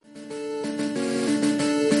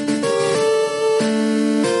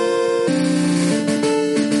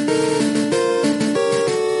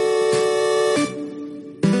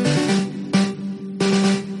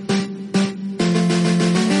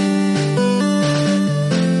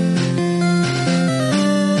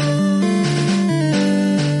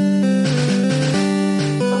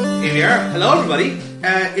there. Hello, everybody.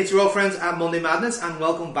 It's your old friends at Monday Madness, and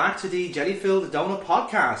welcome back to the Jelly-Filled Donut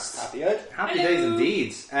Podcast. Happy days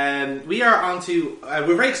indeed. We are on to...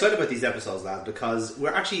 we're very excited about these episodes, lad, because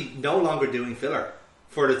we're actually no longer doing filler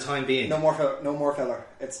for the time being. No more filler.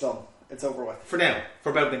 It's done. It's over with. For now.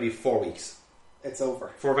 For about maybe 4 weeks. It's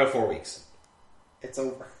over. For about 4 weeks. It's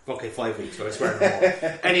over. Okay, 5 weeks, but I swear no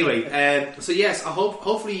more. Anyway, so yes,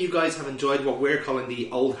 hopefully you guys have enjoyed what we're calling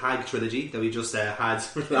the Old Hag trilogy that we just had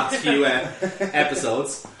for the last few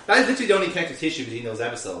episodes. That is literally the only connective tissue between those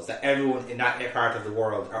episodes, that everyone in that part of the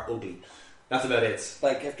world are ugly. That's about it.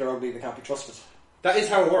 Like, if they're ugly, they can't be trusted. That is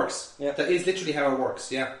how it works. Yeah. That is literally how it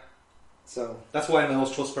works, yeah. So that's why I'm the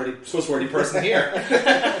most trustworthy person here.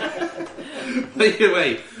 But either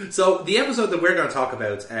way, so the episode that we're going to talk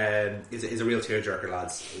about is a real tearjerker,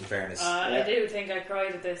 lads, in fairness. I do think I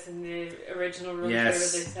cried at this in the original run through of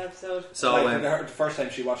this episode. So the first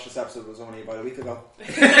time she watched this episode was only about a week ago.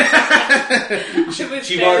 She was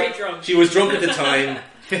very drunk. She was drunk at the time.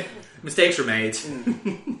 Mistakes were made.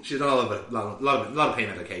 She's done a lot of pain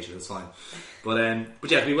medication. It's fine. But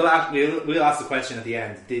yeah, we'll ask the question at the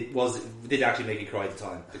end. Did it actually make you cry at the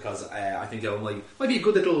time? Because I think that might be a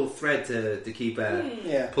good little thread to keep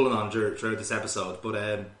pulling on throughout this episode. But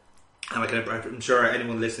I'm sure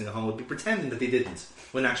anyone listening at home would be pretending that they didn't,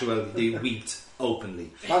 when actually they wept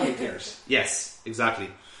openly. Family tears. Yes, exactly.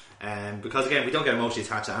 Because again, we don't get emotionally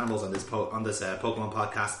attached to animals on this Pokemon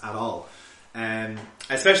podcast at all.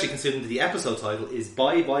 Especially considering that the episode title is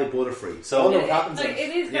Bye Bye Butterfree. So it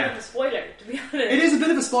is kind of a spoiler, to be honest. It is a bit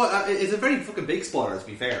of a spoiler. It's a very fucking big spoiler, to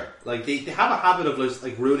be fair. Like they have a habit of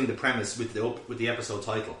like ruining the premise with the episode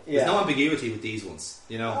title. There's no ambiguity with these ones,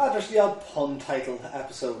 you know. There's the odd pun title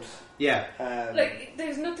episode. Yeah.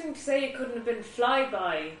 There's nothing to say it couldn't have been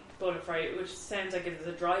Flyby Butterfree, which sounds like it was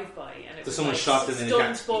a drive-by, and it was someone like shot them in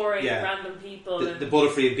stun sporing random people. The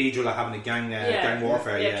Butterfree and Beedrill are having a gang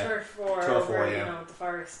warfare. Turf war over the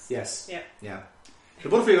forests. Yes. Yeah. The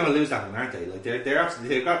Butterfree are going to lose that one, aren't they? Like they're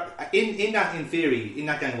absolutely, they've got in theory in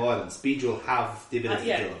that gang of violence, Beedrill have the ability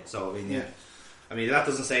to kill them. So I mean that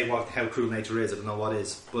doesn't say how cruel nature is. I don't know what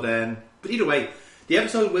is, but either way, the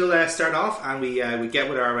episode will start off and we get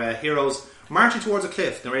with our heroes marching towards a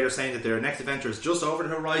cliff, narrator saying that their next adventure is just over the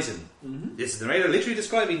horizon. Mm-hmm. This is the narrator literally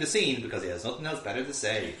describing the scene because he has nothing else better to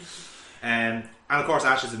say. And of course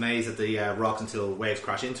Ash is amazed at the rocks until waves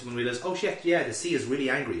crash into him and realises, oh shit, the sea is really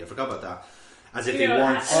angry. I forgot about that. As if they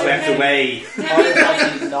weren't swept away. Or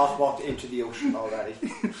has not walked into the ocean already.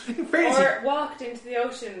 Or walked into the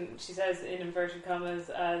ocean, she says in inverted commas,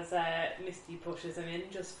 as Misty pushes him in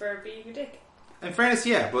just for being a dick. In fairness,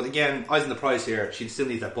 but again, eyes on the prize here. She still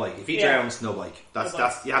needs that bike. If he drowns, no bike.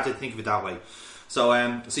 That's you have to think of it that way. So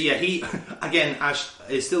he again, Ash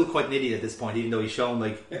is still quite an idiot at this point, even though he's shown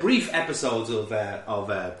like brief episodes of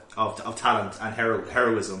talent and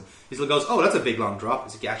heroism. He still goes, "Oh, that's a big long drop."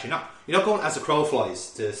 He's like, "Yeah, actually not. You're not going as a crow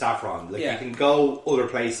flies to Saffron. Like you can go other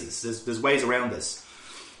places. There's ways around this."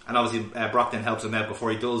 And obviously, Brock then helps him out before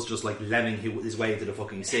he does, just like lemming his way into the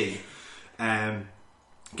fucking sea.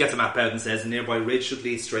 Gets a map out and says the nearby ridge should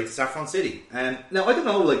lead straight to Saffron City. Now I don't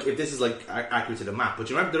know if this is accurate to the map, but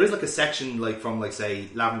you remember there is a section from say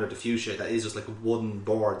Lavender to Fuchsia that is just wooden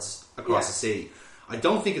boards across the sea. I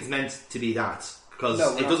don't think it's meant to be that because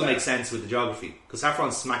it doesn't make sense with the geography because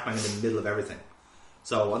Saffron's smack bang in the middle of everything.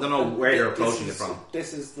 So I don't know where they're approaching it from.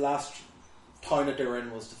 This is the last town that they were in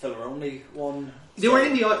was the filler only one. They were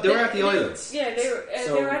at the islands. Yeah, they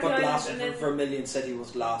were at the islands. But Vermilion City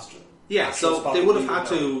was the last. Yeah, so they would have had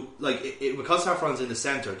to, because Saffron's in the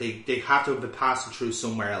centre, they have to have been passing through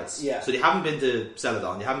somewhere else. Yeah. So they haven't been to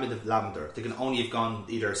Celadon, they haven't been to Lavender. They can only have gone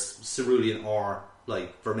either Cerulean or,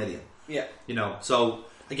 Vermilion. Yeah. You know, so,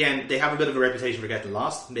 again, they have a bit of a reputation for getting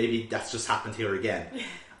lost. Maybe that's just happened here again.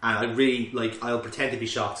 And I really, I'll pretend to be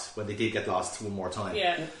shocked when they did get lost one more time.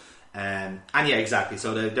 Yeah. And exactly.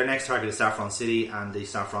 So their next target is Saffron City and the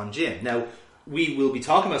Saffron Gym. Now, we will be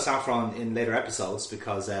talking about Saffron in later episodes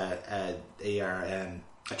because they are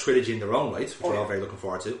a trilogy in their own right, which we're all very looking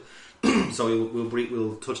forward to. So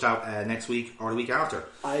we'll touch that next week or the week after.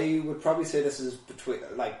 I would probably say this is between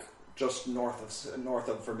just north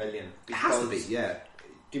of Vermilion. It has to be, yeah.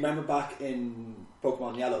 Do you remember back in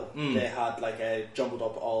Pokemon Yellow, they had jumbled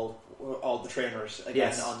up all the trainers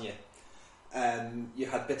again on you? You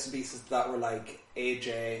had bits and pieces that were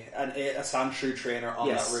AJ and a Sandshrew trainer on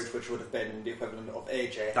that route, which would have been the equivalent of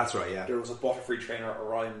AJ. That's right, yeah. There was a Butterfree trainer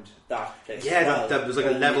around that place. Yeah, that was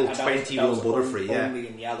a level 21 Butterfree, only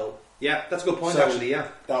in Yellow. Yeah, that's a good point, So actually, yeah.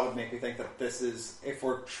 that would make me think that this is, if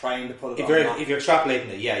we're trying to put it If you're extrapolating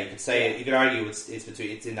it, yeah, you could say you could argue it's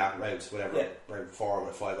in that route, whatever, route 4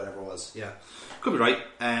 or 5, whatever it was. Yeah, could be right.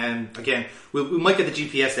 Again, we might get the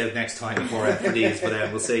GPS out next time for these, but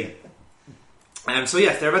we'll see. So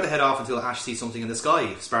yes, they're about to head off until Ash sees something in the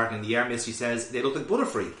sky, sparkling in the air. Misty says they look like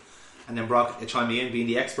Butterfree, and then Brock chiming in, being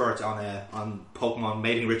the expert on Pokemon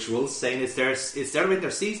mating rituals, saying it's their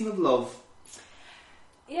season of love.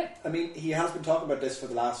 Yep. I mean, he has been talking about this for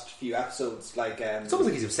the last few episodes. Like, it's almost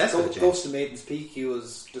like he's obsessed with it. Ghost of Maiden's Peak, he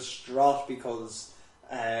was distraught because,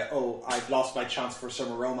 I've lost my chance for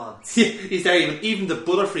summer romance. He's there, even the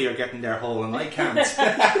Butterfree are getting their hole and I can't.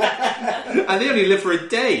 And they only live for a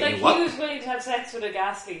day. Like, he was willing to have sex with a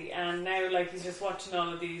Ghastly, and now, like, he's just watching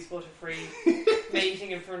all of these Butterfree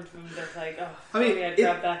mating in front of him. That's like, I'd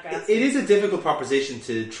grab that Ghastly. It is a difficult proposition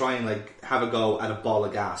to try and, like, have a go at a ball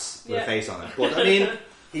of gas with a face on it. But, I mean...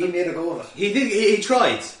 He made a go of it. He did. He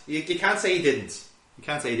tried. You can't say he didn't.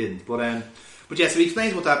 But yeah. So he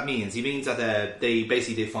explains what that means. He means that they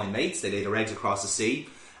find mates. They lay their eggs across the sea,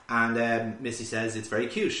 and Misty says it's very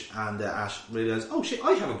cute. And Ash realizes, oh shit,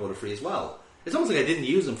 I have a Butterfree as well. It's almost like I didn't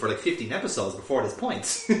use them for like 15 episodes before this point.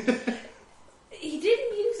 He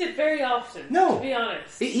didn't use it very often. No, to be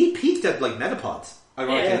honest, he peaked at like Metapod.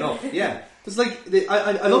 Ironically enough, yeah. It's like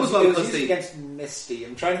I love as well because they against Misty.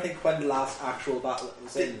 I'm trying to think when the last actual battle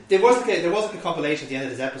was in. There was like a compilation at the end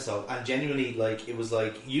of this episode, and genuinely, like it was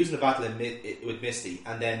like using the battle with Misty,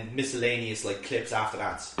 and then miscellaneous like clips after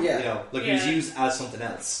that. Yeah, you know, like it was used as something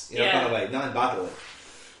else, kind of way, not in battle.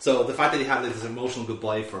 So the fact that he had like, this emotional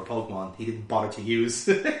goodbye for Pokemon, he didn't bother to use,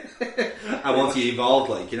 and once he evolved,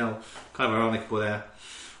 like kind of ironic, but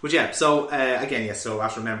yeah. So again, yes. So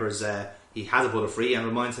Ash remembers. He has a Butterfree and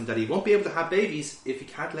reminds him that he won't be able to have babies if he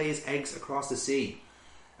can't lay his eggs across the sea.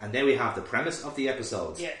 And then we have the premise of the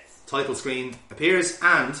episode. Yes. Title screen appears,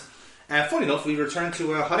 and funny enough, we return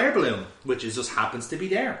to a hot air balloon, which just happens to be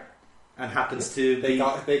there. And happens to they be...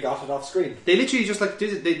 got it off screen. They literally just like... They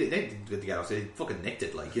didn't get it off, they fucking nicked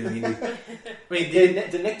it, like, you know what I mean?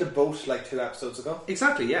 They nicked a boat like 2 episodes ago.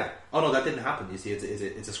 Exactly, yeah. Oh no, that didn't happen. You see,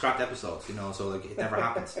 it's a scrapped episode, you know, so like it never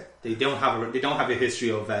happens. They don't have a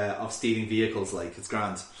history of stealing vehicles, like it's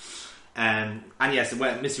grand. And yes,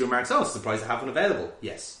 when Misty remarks, "Oh, surprised I have one available."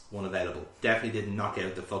 Yes, one available. Definitely didn't knock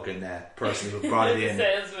out the fucking person who brought it in.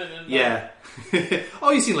 Salesman and yeah.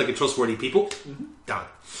 Oh, you seem like a trustworthy people. Mm-hmm. Damn.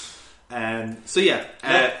 So yeah.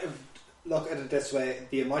 Look at it this way: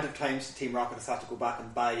 the amount of times Team Rocket has had to go back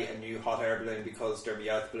and buy a new hot air balloon because their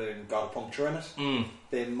Meowth balloon got a puncture in it,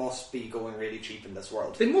 they must be going really cheap in this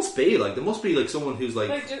world. They must be like someone who's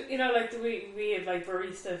like you know, like we have like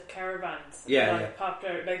barista caravans. Yeah, like popped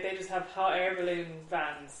out, like they just have hot air balloon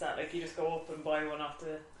vans that like you just go up and buy one off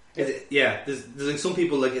the. There's like some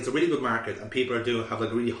people, like it's a really good market and people have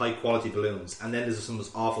like really high quality balloons, and then there's some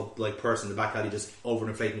awful like person in the back alley just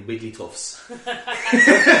overinflating Wigglytuffs.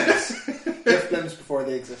 Drift limbs before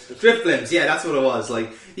they existed. Drift limbs, yeah, that's what it was.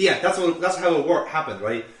 Like, yeah, that's how it happened,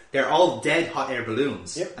 right? They're all dead hot air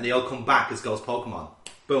balloons, and they all come back as ghost Pokemon.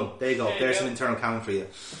 Boom, there you go. There's some internal canon for you.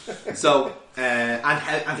 So,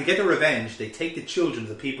 and to get their revenge, they take the children of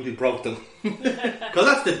the people who broke them. Because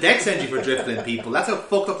that's the Dex entry for Driftling people. That's how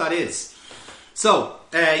fucked up that is. So,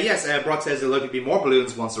 yes, Brock says there'll likely be more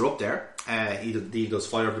balloons once they're up there. He does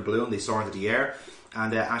fire up the balloon, they soar into the air.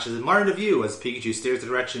 And Ash is admiring the view as Pikachu steers the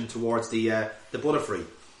direction towards the Butterfree.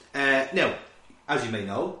 Now, as you may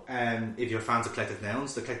know, if you're fans of collective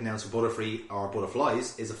nouns, the collective nouns for Butterfree or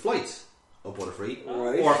Butterflies is a flight of Butterfree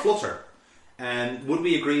or a flutter. Would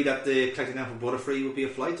we agree that the collective noun for Butterfree would be a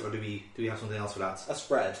flight, or do we have something else for that? A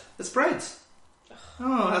spread. A spread.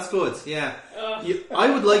 Oh, that's good. Yeah. I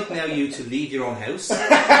would like now you to leave your own house,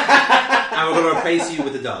 and we're going to replace you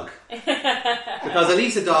with a dog, because at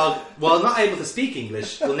least a dog, while not able to speak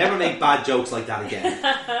English, will never make bad jokes like that again.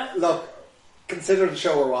 Look, consider the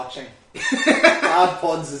show we're watching. Bad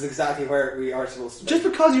puns is exactly where we are supposed to be. Just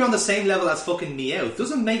because you're on the same level as fucking Meowth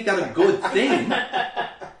doesn't make that a good thing.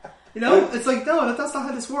 You know, it's like, no, that's not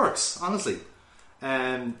how this works, honestly.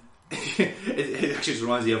 It actually just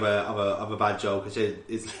reminds me of a bad joke. It's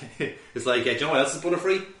like, do you know what else is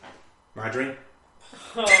Butterfree? Margarine.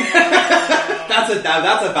 Oh. That's a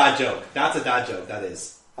bad joke. That's a dad joke. That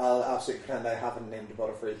is. I'll absolutely pretend I haven't named a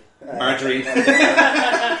Butterfree. Margarine.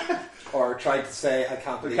 Or tried to say I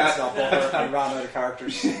can't believe it's not Butter and ran out of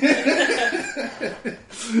characters.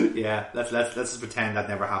 Yeah, let's just pretend that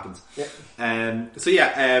never happened. Yeah. So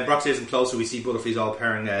yeah, Brock stays in closer. We see Butterfrees all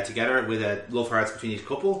pairing together with love hearts between each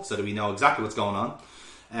couple, so that we know exactly what's going on.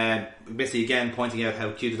 Misty again pointing out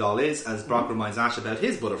how cute it all is, as Brock reminds Ash about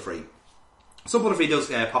his Butterfree. So Butterfree does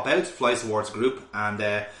pop out, flies towards the group,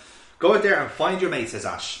 and go out there and find your mate, says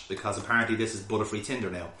Ash, because apparently this is Butterfree Tinder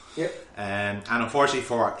now. Yep. And unfortunately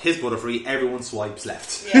for his Butterfree, everyone swipes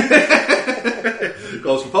left. Yeah.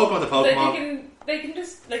 Goes from Pokemon to Pokemon. They can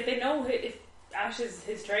just, like, they know if Ash is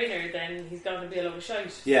his trainer, then he's going to be a lot of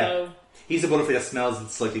shite. Yeah. So. He's a Butterfree that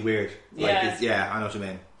smells slightly weird. I know what you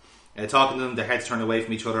mean. Talking to them, their heads turned away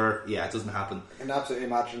from each other. Yeah, it doesn't happen. I can absolutely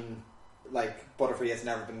imagine, like, Butterfree has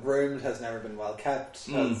never been groomed, has never been well kept,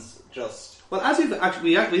 has just... Well, as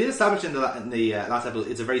we did establish in the last episode,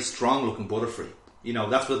 it's a very strong looking Butterfree. You know,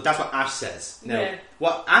 that's what Ash says. Now,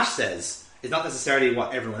 what Ash says is not necessarily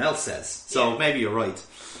what everyone else says. So maybe you're right.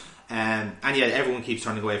 And yeah, everyone keeps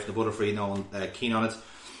turning away from the Butterfree, no one keen on it.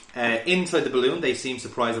 Inside the balloon, they seem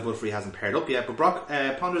surprised that Butterfree hasn't paired up yet, but Brock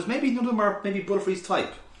ponders maybe none of them are maybe Butterfree's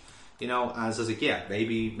type. You know, and says like, yeah,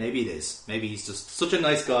 maybe it is. Maybe he's just such a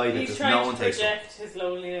nice guy that just no one takes him. He's trying to project his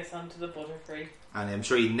loneliness onto the Butterfree. And I'm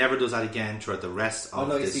sure he never does that again throughout the rest of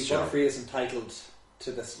this show. Butterfree is entitled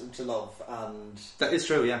to love, and that is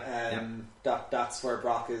true. Yeah, that's where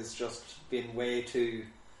Brock is just being way too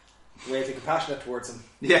compassionate towards him.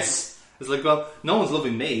 Yes, it's like, well, no one's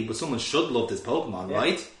loving me, but someone should love this Pokemon,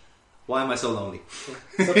 right? Why am I so lonely?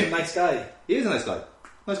 Such a nice guy. He is a nice guy.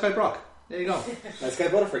 Nice guy, Brock. There you go. Nice guy,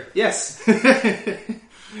 Butterfree. Yes,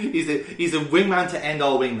 he's a wingman to end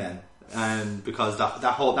all wingmen, and because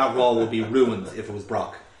that role would be ruined if it was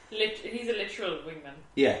Brock. He's a literal wingman.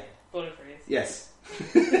 Yeah, Butterfree is. Yes.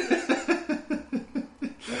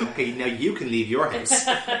 Okay, now you can leave your house.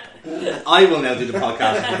 I will now do the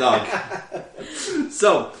podcast with the dog.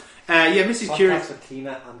 So, Missy's curious. Podcast with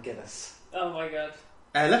Tina and Guinness. Oh my god.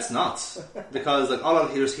 Let's not, because like all I'll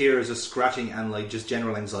hear is just scratching and like just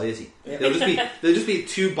general anxiety. Yeah. There'll just be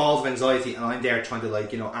two balls of anxiety, and I'm there trying to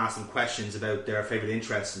like ask them questions about their favourite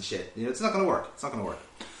interests and shit. It's not going to work. It's not going to work.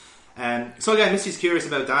 So again, Missy's curious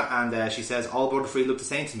about that, and she says all Butterfree look the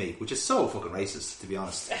same to me, which is so fucking racist, to be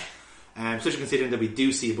honest. Especially considering that we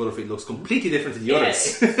do see a Butterfree looks completely different to the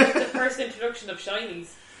others. It's the first introduction of shinies.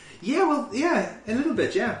 A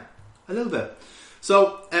little bit.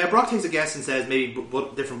 So Brock takes a guess and says maybe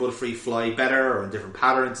different Butterfree fly better or in different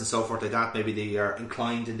patterns and so forth like that. Maybe they are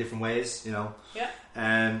inclined in different ways, Yeah.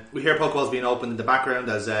 We hear Pokeballs being opened in the background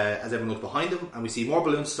as everyone looks behind them, and we see more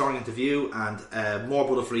balloons soaring into view and more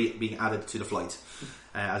Butterfree being added to the flight.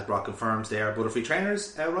 As Brock confirms, they are Butterfree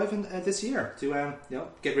trainers arriving this year to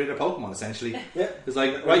get rid of their Pokemon, essentially. Yeah. It's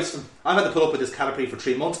like, right, I've had to put up with this Caterpie for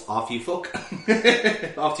 3 months. Off you fuck.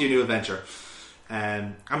 Off to your new adventure.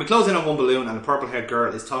 And we close in on one balloon, and a purple-haired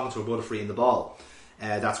girl is talking to a Butterfree in the ball.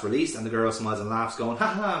 That's released, and the girl smiles and laughs, going,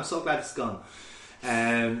 "Ha, I'm so glad it's gone."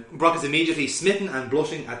 Brock is immediately smitten and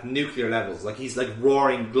blushing at nuclear levels, like he's like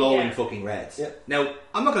roaring, glowing fucking red. Yeah. Now,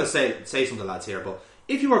 I'm not going to say something, lads, here, but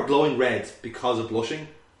if you are glowing red because of blushing,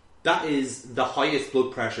 that is the highest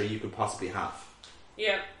blood pressure you could possibly have.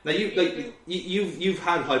 Yeah. Now you've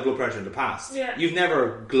had high blood pressure in the past. Yeah. You've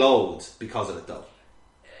never glowed because of it, though.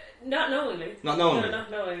 Not knowingly. Not knowingly. No,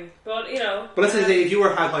 not knowingly. But, But let's say if you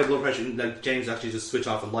had high blood pressure, like James actually just switch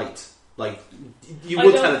off a light, like, you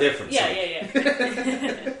would tell the difference. Yeah, so. Yeah.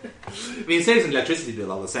 I mean, it saves an electricity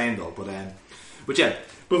bill all the same, though, but yeah.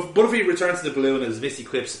 But Butterfree returns to the balloon as Missy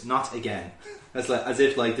quips, "Not again." As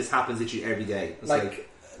if this happens literally every day. It's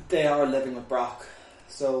like they are living with Brock,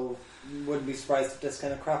 so you wouldn't be surprised if this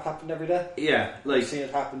kind of crap happened every day. Yeah, I've seen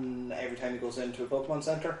it happen every time he goes into a Pokemon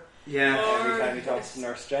Center. Yeah, every time he talks to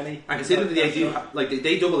Nurse Jenny. And considering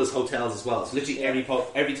they double as hotels as well. So literally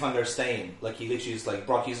every time they're staying, like he literally is like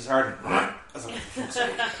Brock uses hard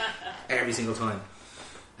every single time.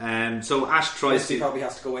 So Ash tries to. He probably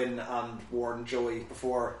has to go in and warn Joey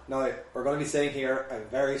before. Now we're going to be staying here. I'm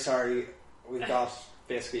very sorry. We've got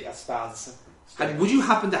basically a spaz. And would you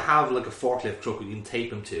happen to have like a forklift truck we can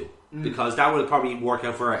tape him to? Because that would probably work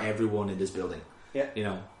out for everyone in this building. Yeah,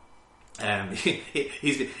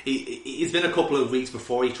 he's been a couple of weeks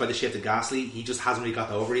before he tried to shift to Ghastly. He just hasn't really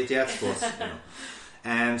got over it yet. But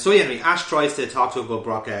so anyway, Ash tries to talk to him, but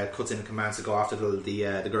Brock cuts in commands to go after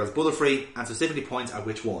the girl's Butterfree and specifically points at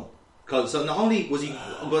which one. So not only was he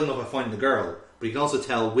good enough at finding the girl, but he can also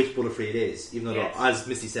tell which Butterfree it is, even though, as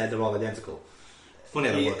Misty said, they're all identical. Funny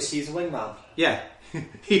how that works. He's a wingman. Yeah,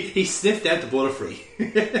 he sniffed out the Butterfree.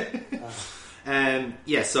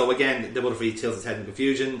 So again, the Butterfree tilts its head in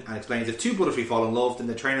confusion and explains if two Butterfree fall in love, then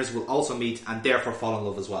the trainers will also meet and therefore fall in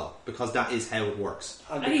love as well, because that is how it works.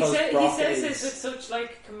 And he says this with such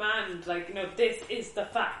command, this is the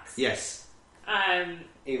facts. Yes.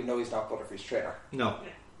 Even though he's not Butterfree's trainer. No.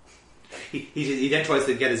 Yeah. He then tries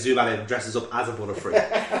to get a zoom at it and dresses up as a Butterfree.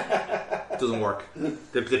 Doesn't work.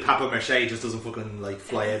 The papier-mâché just doesn't fucking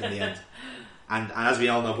fly out in the end. And as we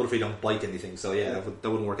all know, Butterfree don't bite anything, so yeah, that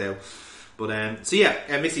wouldn't work out. But so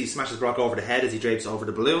yeah, Missy smashes Brock over the head as he drapes over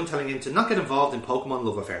the balloon, telling him to not get involved in Pokemon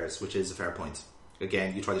love affairs, which is a fair point.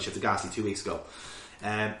 Again, you tried to shift to Ghastly 2 weeks ago.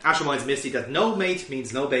 Ash reminds Misty that no mate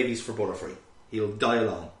means no babies for Butterfree. He'll die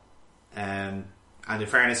alone. And in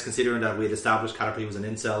fairness, considering that we had established Caterpie was an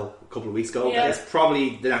incel a couple of weeks ago, it's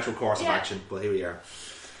probably the natural course of action, but here we are.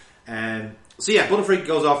 So yeah, Butterfree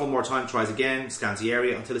goes off one more time, tries again, scans the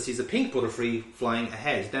area until it sees a pink Butterfree flying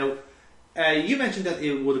ahead. Now, you mentioned that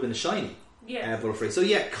it would have been a shiny Butterfree. So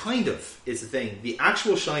yeah, kind of is the thing. The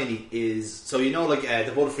actual shiny is, so you know, like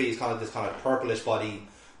the Butterfree is kind of this kind of purplish body,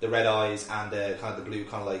 the red eyes, and the kind of the blue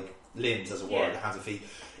kind of like limbs, as it were, the hands and feet.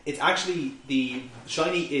 It's actually, the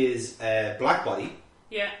shiny is black body.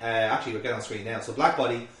 Yeah. Actually, we're getting on screen now. So black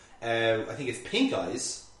body, I think it's pink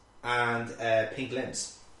eyes and pink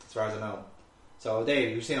limbs, as far as I know. So there,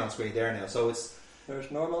 you're seeing on screen there now. So there's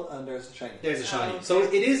normal and there's a shiny. There's a shiny. Okay. So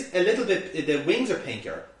it is a little bit. The wings are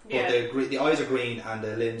pinker, but the eyes are green and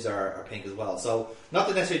the limbs are pink as well. So not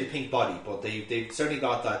necessarily the pink body, but they've certainly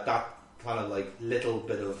got that kind of like little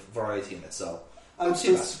bit of variety in it. So I'm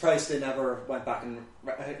still surprised they never went back and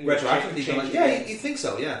retroactively changed. Yeah, you'd think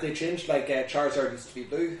so. Yeah, they changed like Charizard used to be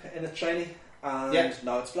blue in its shiny, and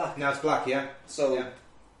now it's black. Now it's black. Yeah. So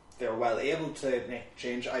they were well able to make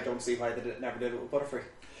change. I don't see why they never did it with Butterfree.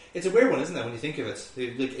 It's a weird one, isn't it, when you think of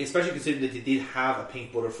it? Like, especially considering that they did have a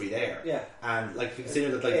pink Butterfree there. Yeah. And like,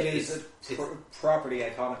 consider that like it is properly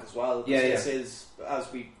iconic as well. This is,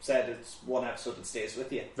 as we said, it's one episode that stays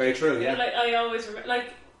with you. Very true. Yeah. Like I always remember,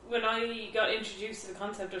 like when I got introduced to the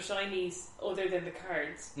concept of shinies other than the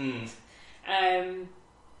cards.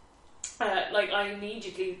 Like I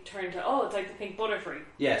immediately turned to it's like the pink Butterfree.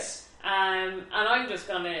 Yes. And I'm just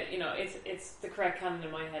gonna, it's the correct canon in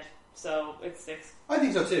my head, so it sticks. I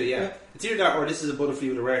think so too. Yeah. It's either that or this is a Butterfree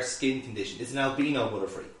with a rare skin condition. It's an albino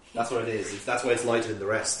Butterfree. That's what it is. That's why it's lighter than the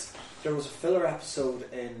rest. There was a filler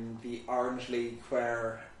episode in the Orange League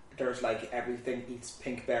where there's like everything eats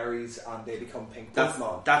pink berries and they become pink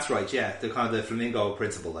Pokemon. That's right. Yeah, the kind of the flamingo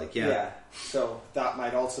principle, like yeah. So that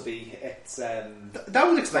might also be it's. That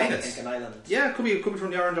would explain it. Incan Island. Yeah, it could be from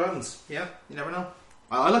the Orange Islands. Yeah, you never know.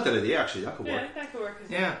 I like that idea, actually. That could work. Yeah, that could work as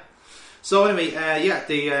well. Yeah. So anyway,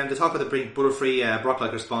 the talk of the Butterfree,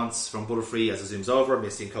 Brock-like response from Butterfree as it zooms over,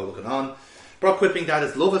 Misty and Co looking on. Brock quipping that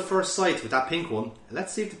it's love at first sight with that pink one.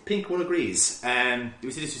 Let's see if the pink one agrees.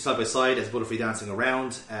 We see this two side by side as Butterfree dancing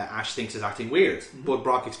around. Ash thinks it's acting weird, but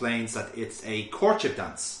Brock explains that it's a courtship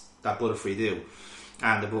dance that Butterfree do.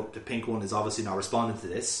 And the pink one is obviously not responding to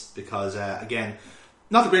this because, again,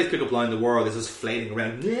 not the greatest pickup line in the world. It's just flailing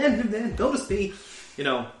around. Notice me.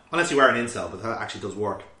 Unless you are an incel, but that actually does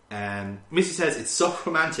work. Missy says it's so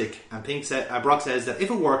romantic, and Brock says that if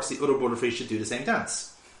it works, the other Butterfree should do the same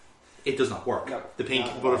dance. It does not work. No, the pink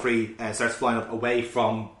Butterfree starts flying up away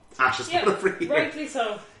from Ash's Butterfree. Rightly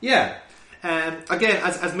so. Yeah. Again,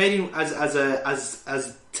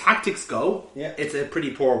 as tactics go, it's a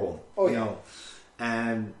pretty poor one.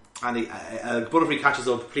 And Butterfree catches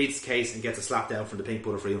up, completes the case, and gets a slap down from the pink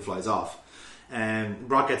Butterfree and flies off.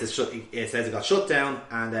 Brock gets it says it got shut down,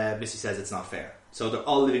 and Missy says it's not fair. So they're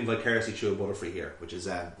all living vicariously through a Butterfree here, which is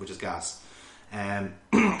gas. And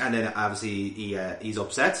then obviously he's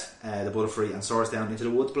upset, the Butterfree, and soars down into the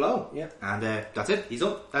woods below. Yeah. And that's it. He's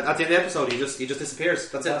up. At the end of the episode, he just disappears.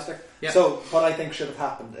 That's fantastic. It. Yeah. So what I think should have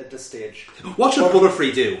happened at this stage? What should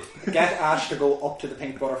Butterfree do? Get Ash to go up to the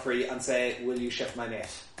pink Butterfree and say, "Will you shift my mate?"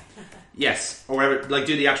 Yes, or whatever, like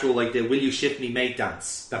do the actual the "Will you shift me mate"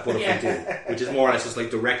 dance that Butterfree do, which is more or less just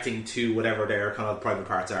like directing to whatever their kind of private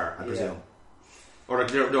parts are, I presume. Or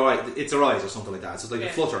it's their eyes or something like that. So it's like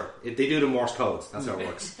a flutter. They do the Morse code. That's how it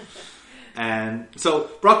works. So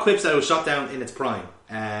Brock quips that it was shot down in its prime,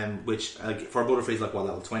 which for Butterfree is like what,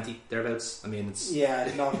 level 20 thereabouts. I mean, it's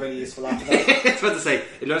not really useful after that. It's about to say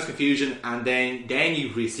it learns confusion, and then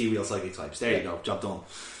you see real psychic types. There you go, job done.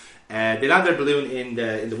 They land their balloon in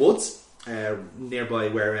the woods nearby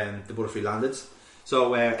where the Butterfree landed.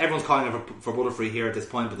 So everyone's calling for Butterfree here at this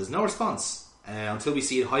point, but there's no response. Until we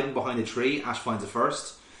see it hiding behind a tree. Ash finds it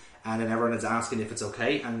first, and then everyone is asking if it's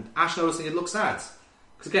okay, and Ash noticing it looks sad.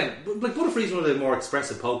 Because again, like Butterfree is one of the more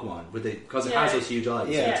expressive Pokemon, because it has those huge eyes.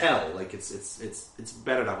 You can tell, like it's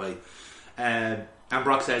better that way. And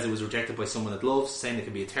Brock says it was rejected by someone it loves, saying it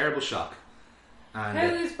can be a terrible shock. And, how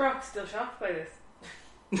is Brock still shocked by this?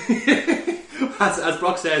 as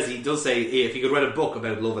Brock says, he does say if he could write a book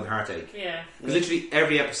about love and heartache. Yeah. Because literally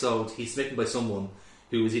every episode he's smitten by someone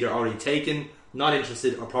who is either already taken, not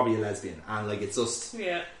interested, or probably a lesbian, and like it's just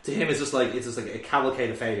to him it's just like a cavalcade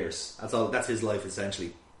of failures. That's his life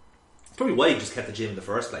essentially. probably why he just kept the gym in the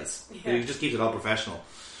first place. Yeah. He just keeps it all professional.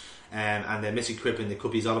 And then Misty quipping it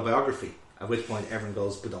could be his autobiography, at which point everyone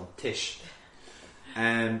goes, but don't tish. So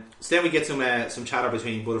then we get some chatter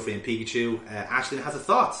between Butterfree and Pikachu. Ashlyn has a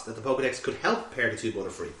thought that the Pokédex could help pair the two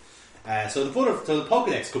Butterfree. So the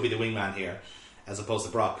Pokédex could be the wingman here, as opposed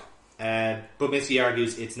to Brock. But Misty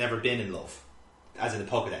argues it's never been in love, as in the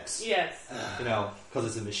Pokédex. Yes. Because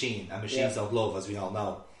it's a machine, and machines don't love, as we all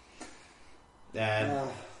know. That's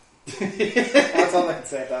all I can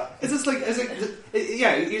say about that.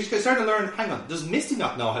 You just start to learn, hang on, does Misty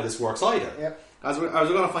not know how this works either? Yep. As we're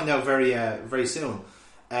going to find out very soon.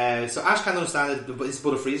 So Ash can't understand that his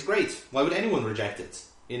Butterfree is great. Why would anyone reject it?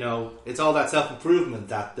 It's all that self-improvement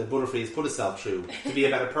that the Butterfree has put itself through to be a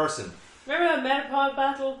better person. Remember that Metapod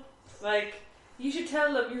battle? You should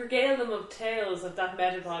tell them, you regale them of tales of that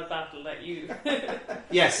Metapod battle that you...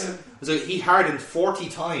 Yes. So he hardened 40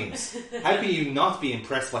 times. How can you not be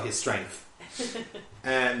impressed by his strength?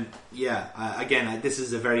 Again, this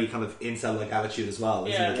is a very kind of incel-like attitude as well,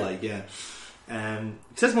 isn't it? It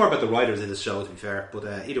says more about the writers of this show, to be fair, but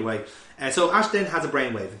either way. So Ash then has a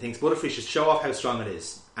brainwave and thinks Butterfree should show off how strong it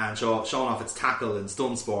is, and showing off its tackle and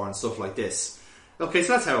stun spore and stuff like this. Okay,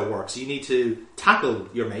 so that's how it works. You need to tackle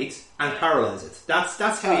your mate and paralyze it. That's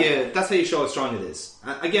how you show how strong it is.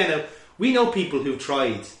 Again, we know people who've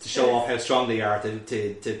tried to show off how strong they are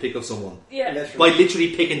to pick up someone by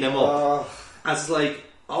literally picking them up. And it's like,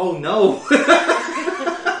 oh no.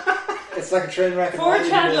 It's like a train wreck.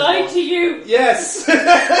 4chan lied to you. Yes.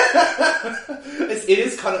 It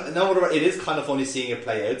is kind of funny seeing it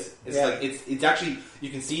play out. It's actually,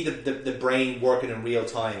 you can see the brain working in real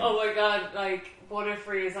time. Oh my god,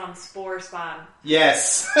 Butterfree is on Spore Span.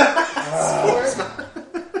 Yes. Spore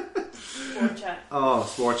Chan. Oh,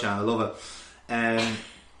 Spore Chan, I love it.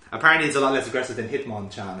 Apparently it's a lot less aggressive than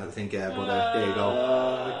Hitmonchan, I think, but there you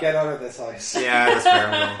go. Get out of this ice. Yeah, that's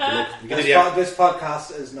fair. This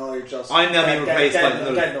podcast is now just... I'm now being replaced by...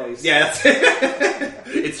 Dead noise. Yeah, that's it.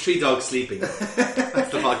 It's 3 dogs sleeping. That's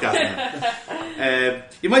the podcast now.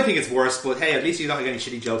 You might think it's worse, but hey, at least you're not getting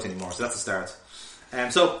shitty jokes anymore, so that's a start.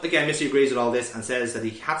 So, again, Misty agrees with all this and says that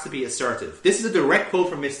he has to be assertive. This is a direct quote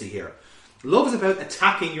from Misty here. Love is about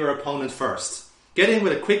attacking your opponent first. Get in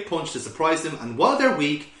with a quick punch to surprise them, and while they're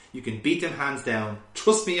weak, you can beat them hands down.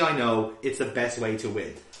 Trust me, I know, it's the best way to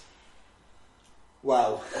win.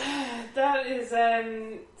 Wow. That is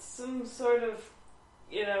some sort of,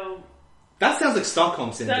 That sounds like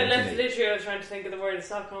Stockholm Syndrome to me. Literally, I was trying to think of the word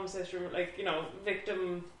Stockholm Syndrome,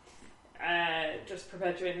 victim just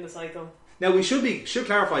perpetuating the cycle. Now we should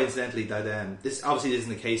clarify incidentally that this obviously isn't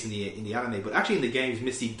the case in the anime, but actually in the games,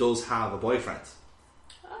 Misty does have a boyfriend.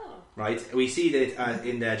 Right, we see that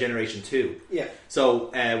in Generation 2. Yeah. So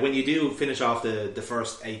when you do finish off the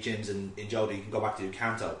first 8 gyms in Johto, you can go back to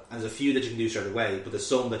Kanto. And there's a few that you can do straight away, but there's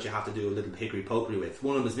some that you have to do a little hickory pokery with.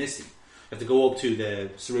 One of them is Misty. You have to go up to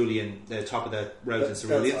the Cerulean, the top of the route in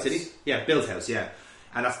Cerulean City. Yeah, Bill's house. Yeah,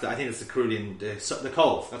 and I think it's the Cerulean, the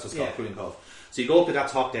Cove. That's what's called, Cerulean Cove. So you go up to that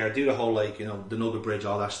top there, do the whole the Nugget Bridge,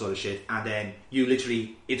 all that sort of shit, and then you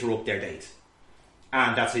literally interrupt their date.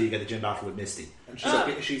 And that's how you get the gym battle with Misty. And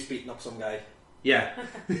she's beating up some guy. Yeah.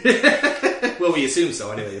 Well, we assume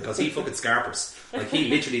so anyway, because he fucking scarpers. He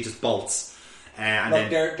literally just bolts.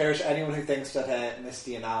 There's anyone who thinks that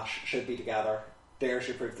Misty and Ash should be together. There's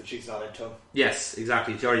your proof that she's not into him. Yes,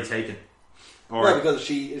 exactly. She's already taken. Well, because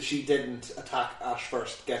she didn't attack Ash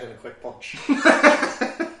first, get in a quick punch.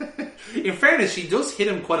 In fairness, she does hit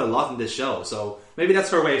him quite a lot in this show, so maybe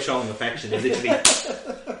that's her way of showing affection. Is literally.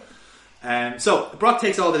 So Brock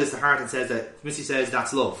takes all of this to heart and says that Misty says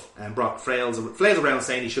that's love, and Brock flails around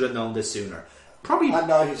saying he should have known this sooner. Probably. And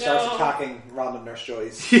now he starts attacking random Nurse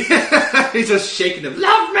Joys. He's just shaking them.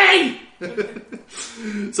 Love me.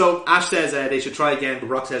 So Ash says they should try again, but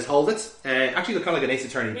Brock says hold it. Actually, look kind of like an Ace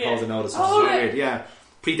Attorney calls a notice, which is really weird. Yeah,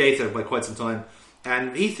 predates her by quite some time,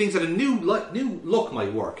 and he thinks that a new look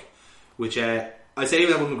might work, which. I say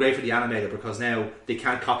that wouldn't be great for the animator because now they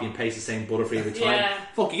can't copy and paste the same Butterfree every time. Yeah.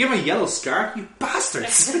 Fuck, you give him a yellow scarf, you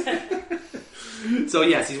bastards! So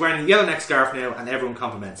yes, he's wearing a yellow neck scarf now and everyone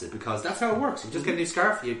compliments it because that's how it works. You just get a new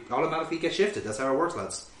scarf, you automatically get shifted. That's how it works,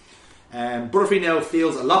 lads. Butterfree now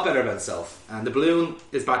feels a lot better about itself and the balloon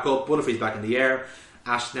is back up, Butterfree's back in the air.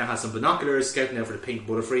 Ash now has some binoculars, scouting out for the pink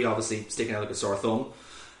Butterfree, obviously sticking out like a sore thumb.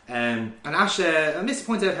 And Ash, I missed to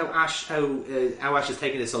point out how Ash is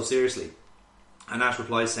taking this so seriously. And Ash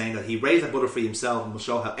replies saying that he raised that Butterfree himself and will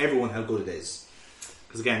show everyone how good it is.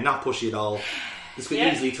 Because again, not pushy at all. This could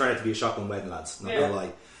easily turn out to be a shotgun wedding, lads. Not gonna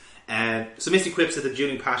lie. So Misty quips at the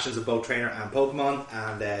dueling passions of both trainer and Pokemon,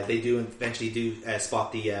 and they do eventually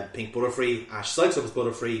spot the pink Butterfree. Ash psychs up his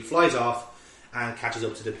Butterfree, flies off, and catches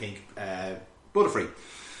up to the pink Butterfree.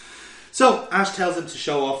 So Ash tells him to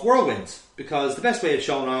show off Whirlwind, because the best way of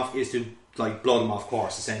showing off is to blow them off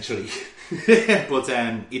course, essentially. But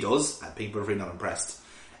he does, and pink Butterfree not impressed.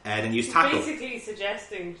 Then use tackle. Basically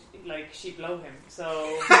suggesting she blow him,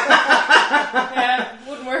 so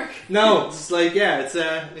wouldn't work. No, it's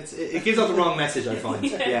it gives out the wrong message, I find.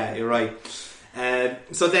 Yeah, you're right.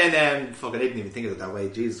 So then, fuck, I didn't even think of it that way.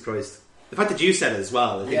 Jesus Christ, the fact that you said it as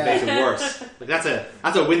well, I think makes it worse.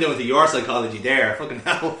 That's a window into your psychology there. Fucking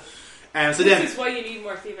hell. So this is why you need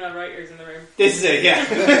more female writers in the room. This is it, yeah.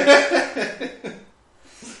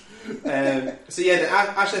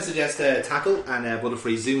 Ash then suggests tackle, and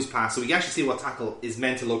Butterfree zooms past, so we can actually see what tackle is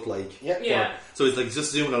meant to look like. Yeah. So he's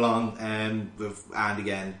just zooming along, and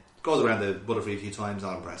again goes around the Butterfree a few times.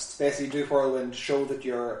 Not impressed. Basically, do Whirlwind, show that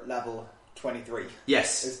you're level 23.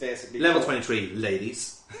 Yes, is basically level 23,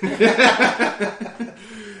 ladies. That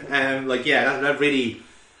really.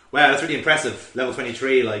 Wow, that's really impressive. Level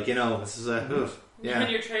 23, this is yeah.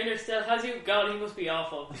 And your trainer still has you? God, he must be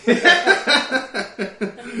awful. See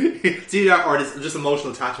that, or just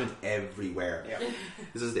emotional attachment everywhere. Yeah.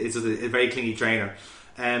 It's a very clingy trainer.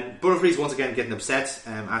 Butterfree's once again getting upset.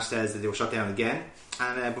 Ash says that they were shut down again.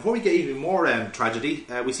 And before we get even more tragedy,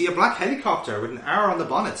 we see a black helicopter with an R on the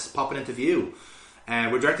bonnet popping into view.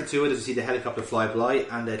 We're directed to it as we see the helicopter fly by,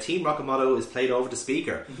 and the Team Rocket motto is played over the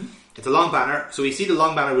speaker. Mm-hmm. It's a long banner, so we see the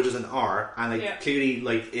long banner, which is an R, and clearly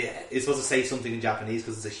it's supposed to say something in Japanese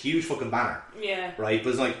because it's a huge fucking banner. Yeah. Right,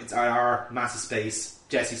 but it's R, massive space,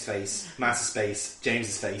 Jesse's face, massive space,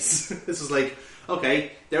 James's face. This was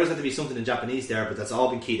okay, there was going to be something in Japanese there, but that's all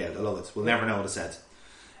been keyed out. I love it. We'll never know what it said.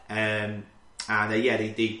 They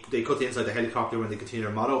cut the inside the helicopter when they continue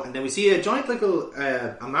their motto, and then we see a giant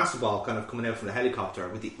a master ball kind of coming out from the helicopter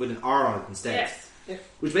with an R on it instead. Yes. Yeah.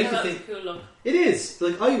 Which makes me think cool look. It is.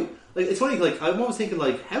 It's funny, I'm always thinking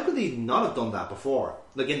how could they not have done that before?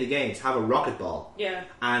 In the games, have a rocket ball. Yeah.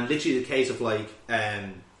 And literally the case of they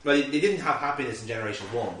didn't have happiness in Generation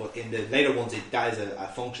 1, but in the later ones that is a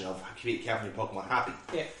function of keeping your Pokemon happy.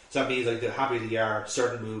 Yeah. So that means the happier they are,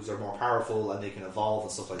 certain moves are more powerful and they can evolve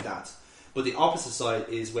and stuff like that. But the opposite side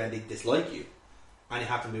is when they dislike you and you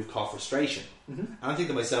have to move cause frustration. Mm-hmm. And I'm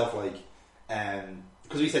thinking to myself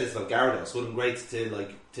because we said it's about Gyarados, would have been great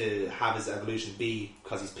to have his evolution be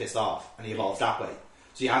because he's pissed off and he evolves that way.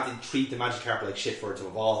 So you have to treat the Magikarp like shit for it to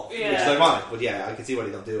evolve, which is ironic. But yeah, I can see why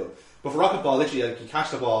they don't do it. But for Rocket Ball, literally, you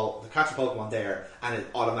catch the ball, catch the Pokemon there, and it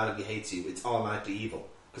automatically hates you. It's automatically evil.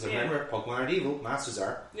 Because remember, Pokemon aren't evil, Masters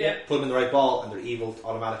are. Yeah. Put them in the right ball, and they're evil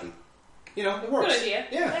automatically. It works. Good idea.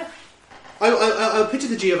 Yeah. I'll picture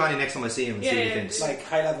the Giovanni next time I see him and see what he thinks. It's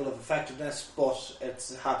high level of effectiveness, but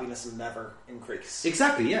its happiness will never increase.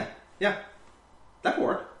 Exactly, yeah. Yeah. That could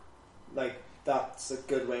work. That's a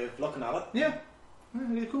good way of looking at it. Yeah.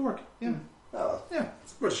 It could work. Yeah. Oh. Yeah,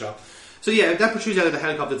 it's worth a shot. So that protrudes out of the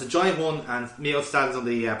helicopter. It's a giant one, and Meowth stands on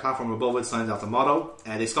the platform above it, signs off the motto.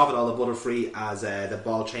 They scoff at all the Butterfree as the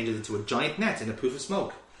ball changes into a giant net in a poof of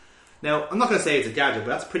smoke. Now, I'm not going to say it's a gadget, but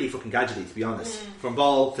that's pretty fucking gadgety, to be honest. From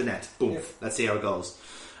ball to net. Boom. Yeah. Let's see how it goes.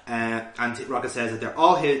 And Rocket says that they're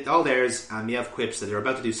all theirs, and Meowth quips that they're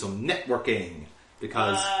about to do some networking.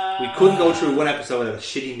 Because we couldn't go through one episode without a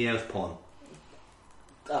shitty Meowth pun.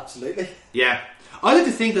 Absolutely. Yeah. I like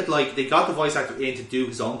to think that they got the voice actor in to do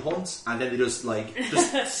his own puns, and then they just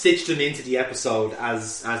stitched them into the episode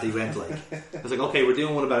as they went. I was okay, we're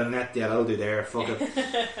doing one about a net. Yeah, that'll do there. Fuck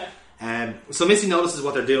it. So Missy notices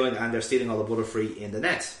what they're doing, and they're stealing all the Butterfree in the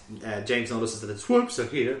net. James notices that the swoops are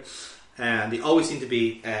here, and they always seem to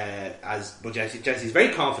be but Jesse's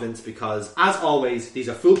very confident because, as always, these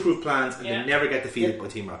are foolproof plans, and they never get defeated by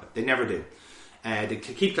Team Rocket. They never do. They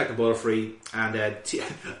keep collecting Butterfree, and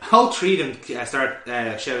all three of them start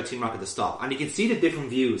shouting Team Rocket to stop. And you can see the different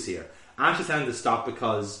views here. Ash is telling them to stop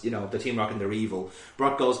because, the Team Rocket, they're evil.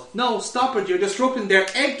 Brock goes, no, stop it, you're disrupting their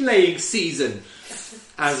egg-laying season.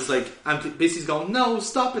 And it's and Missy's going, no,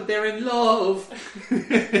 stop it, they're in love.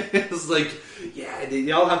 It's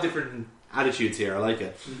they all have different attitudes here. I like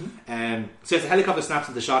it. Mm-hmm. So if the helicopter snaps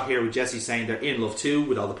into the shot here with Jesse saying they're in love too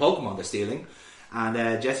with all the Pokemon they're stealing.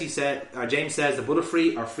 And James says the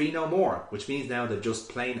Butterfree are free no more, which means now they're just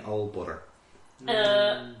plain old butter.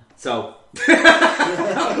 So,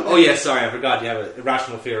 oh yeah, sorry, I forgot. You have an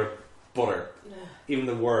irrational fear of butter. Even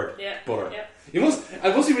the word butter. Yeah. It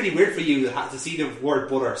must be really weird for you to see the word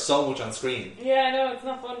butter so much on screen. Yeah, I know, it's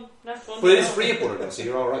not fun. But it is free of butter though, so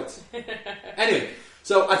you're all right. Anyway,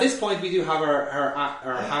 so at this point we do have our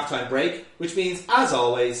halftime break, which means, as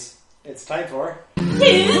always, It's time for Tune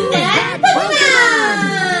That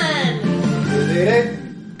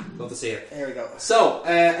Pokemon! Love to see it. Here we go. So,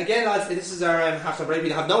 again, lads, this is our halftime break. We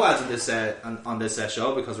have no ads on this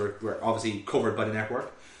show because we're obviously covered by the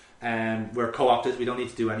network. We're co-opted. We don't need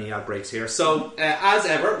to do any ad breaks here. So, as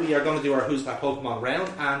ever, we are going to do our Who's That Pokemon round,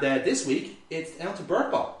 and this week it's down to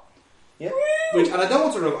BurkeBot. Yep. And I don't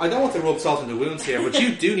want to rub salt in the wounds here, but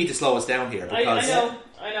you do need to slow us down here because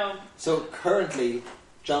I know. So currently,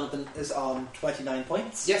 Jonathan is on 29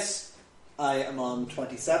 points. Yes, I am on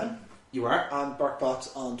 27. you are. And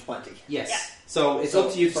BurkeBot's on 20. Yes. Yeah. So it's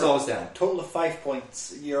up to you to slow us down. Total of 5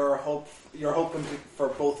 points. You're hoping for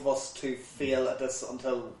both of us to fail at this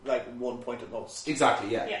until like 1 point at most.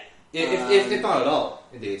 Exactly. Yeah. Yeah. If not at all,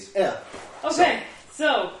 indeed. Yeah. Okay,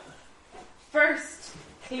 so first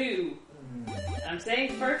clue. I'm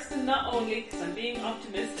saying first and not only because I'm being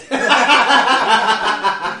optimistic. The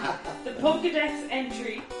Pokédex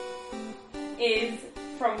entry is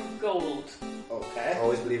from gold. Okay.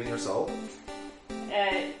 Always believe in your soul.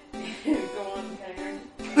 Go on, Kenny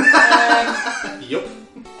Yup.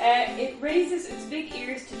 It raises its big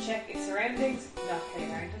ears to check its surroundings. Not Kenny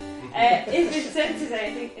Harrington. If it senses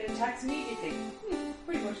anything, it attacks immediately.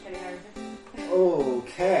 Pretty much Kenny Harrington.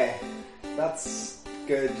 Okay. That's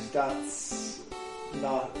good. That's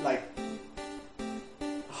not like.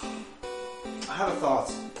 I have a thought.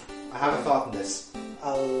 On this.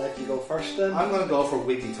 I'll let you go first then. I'm going to go for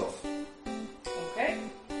Wigglytuff. Okay.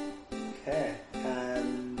 Okay.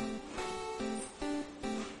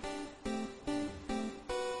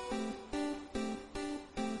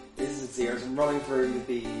 This is its ears. I'm running through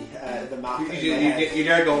the map. You're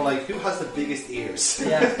there going like, who has the biggest ears?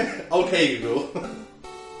 Yeah. Okay, Google.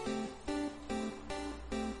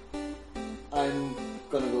 I'm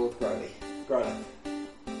gonna go with Growlithe.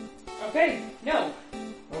 Okay. No.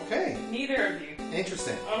 Okay. Neither of you.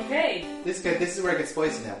 Interesting. Okay. This is where it gets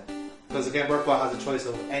spicy now. Because again, BurkeBot has a choice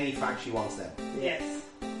of any fact she wants now. Yes.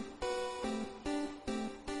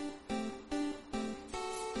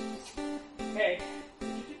 Okay.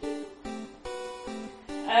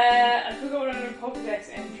 I could go with another Pokédex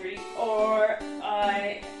entry, or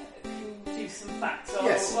I can do some facts. So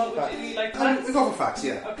Yes, what would facts. you like? Facts? We go for facts,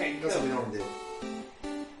 yeah. Okay. That's cool. what we normally do.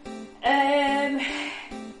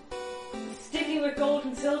 Sticking with gold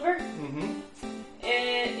and silver, Mm-hmm.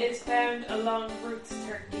 it is found along routes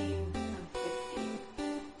 13 and 15.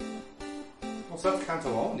 Well, so that's Kanto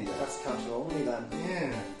only then. That's Kanto only then.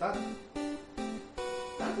 Yeah, that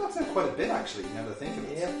knocks out quite a bit actually, now that I think of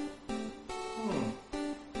it. Yeah.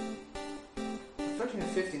 13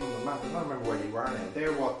 and 15 on the map, I don't remember where you are now.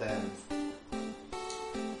 They're what then?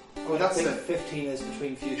 Oh, I that's think it. 15 is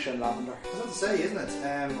between Fuchsia and Lavender. I was about to say, isn't it?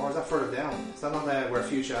 Or is that further down? Is that not where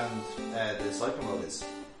Fuchsia and the Cyclone Road is?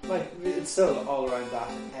 Like, it's still all around that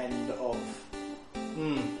end of.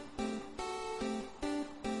 And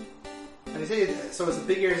you say, so it's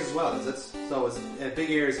big ears as well, is it? So it's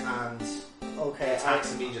big ears and Okay,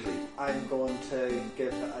 attacks immediately. I'm going to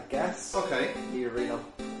give a guess. Okay. Nidorino.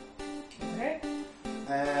 Okay.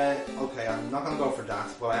 Okay, I'm not going to go for that.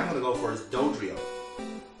 What I am going to go for is Dodrio.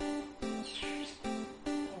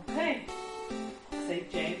 Okay. Say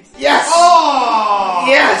James. Yes! Oh!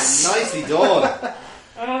 Yes! Nicely done.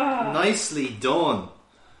 Ah. Nicely done.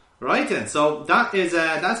 Right then, so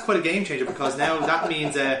that's quite a game changer because now that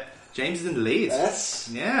means James is in the lead. Yes.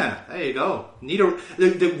 Yeah, there you go.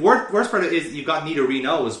 The worst part is you've got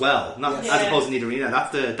Nidorino as well, not Yes. as opposed to Nidorino.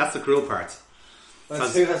 That's the cruel part. Well,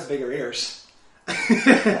 who has bigger ears?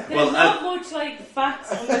 There's not much like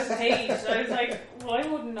facts on this page. So I was like, well, I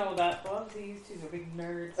wouldn't know that. But obviously, these two are big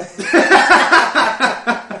nerds.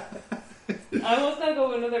 I was going to go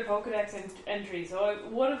with another Pokédex entry, so I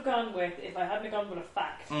would have gone with, if I hadn't gone with a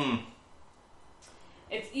fact.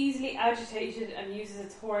 It's easily agitated and uses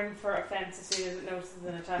its horn for offense as soon as it notices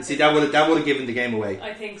an attack. You see, that would have given the game away.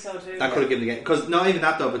 I think so too. That could have given the game, because not even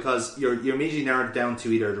that though, because you're immediately narrowed down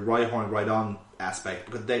to either the right horn, right on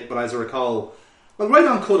aspect. But as I recall, well, right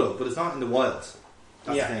on could have, but it's not in the wild.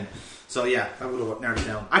 That's the thing. So yeah, that would have narrowed it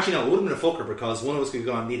down. Actually, no, it would have been a fucker because one of us could have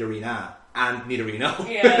gone Nidorina and Nidorino.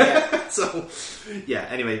 Yeah. So yeah.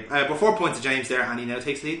 Anyway, but 4 points to James there, and he now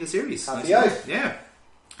takes the lead in the series. Happy out. Yeah.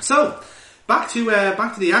 So. Back to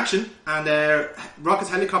the action, and Rocket's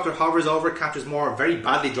helicopter hovers over, captures more very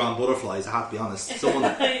badly drawn butterflies. I have to be honest. Someone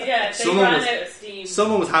they ran out of steam.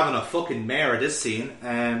 Someone was having a fucking mare at this scene.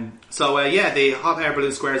 So the hot air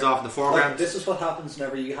balloon squares off in the foreground. Like, this is what happens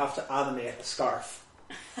whenever you have to animate a scarf.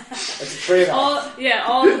 It's a trade-off.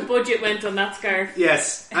 All the budget went on that scarf.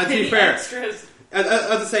 Yes, and to be The fair, extras. As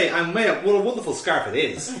I say, what a wonderful scarf it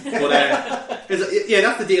is. But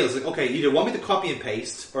that's the deal. It's like, okay, either want me to copy and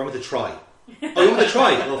paste or I want to try. Oh, you want to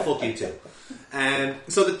try? Well, fuck you too.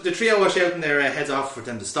 So the trio are shouting their heads off for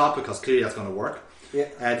them to stop because clearly that's going to work.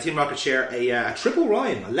 Yeah. Team Rocket share a triple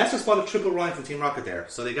rhyme, a lesser spotted triple rhyme from Team Rocket there,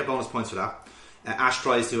 so they get bonus points for that. Ash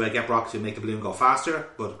tries to get Brock to make the balloon go faster,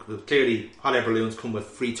 but clearly hot air balloons come with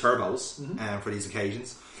free turbos for these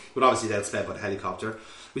occasions. But obviously they're sped by the helicopter.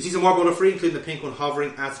 We see some more Butterfree, including the pink one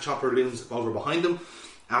hovering as the chopper balloons over behind them.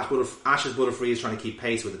 Ash's Butterfree is trying to keep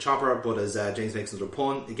pace with the chopper, but as James makes another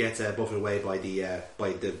pun, it gets buffeted away by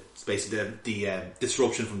the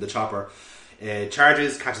disruption from the chopper.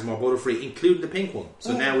 Charges, catches more Butterfree, including the pink one.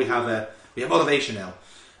 So now we have motivation now.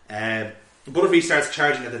 Butterfree starts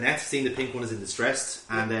charging at the net, seeing the pink one is in distress,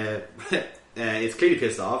 and it's clearly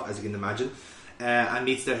pissed off, as you can imagine, and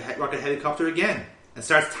meets the rocket helicopter again. And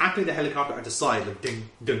starts tapping the helicopter at the side, like ding,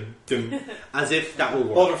 ding, ding, as if that will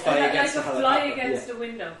work. Butterfly like against a the fly helicopter. against the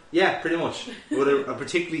window. Yeah, pretty much. But a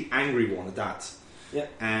particularly angry one at that. Yeah.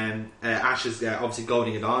 Ash is obviously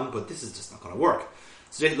goading it on, but this is just not going to work.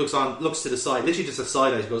 So Jake looks to the side, literally just a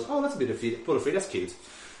side eye, goes, oh, that's a bit of Butterfree, that's cute.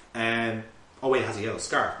 Oh wait, it has a yellow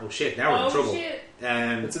scarf. Oh shit, now we're in trouble. Shit.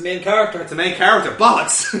 It's a main character. It's a main character,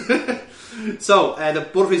 bollocks! So, the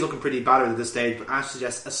Butterfree's looking pretty battered at this stage, but Ash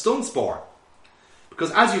suggests a Stun Spore.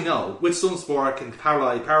 Because as you know, with Stun Spore can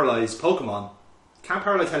paralyze Pokemon. Can't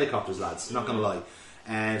paralyze helicopters, lads, not gonna lie.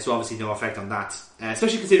 So obviously no effect on that.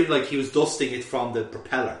 Especially considering like he was dusting it from the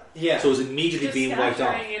propeller. Yeah. So it was immediately just being wiped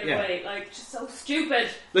off. it away, like just so stupid.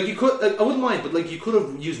 Like you could, I wouldn't mind, but like you could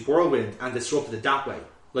have used Whirlwind and disrupted it that way.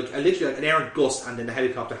 Like literally an errant gust, and then the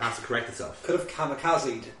helicopter has to correct itself. Could have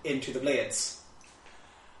kamikazed into the blades.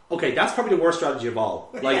 Okay, that's probably the worst strategy of all.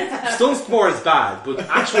 Like, Stun Spore is bad, but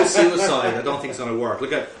actual suicide I don't think is going to work.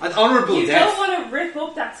 Like, an honourable You death. don't want to rip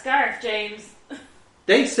up that scarf, James.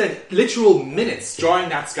 They spent literal minutes drawing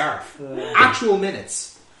that scarf. Actual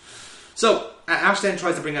minutes. So, Ash then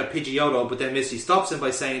tries to bring out Pidgeotto, but then Misty stops him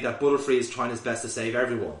by saying that Butterfree is trying his best to save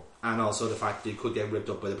everyone. And also the fact that he could get ripped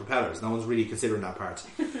up by the propellers. No one's really considering that part.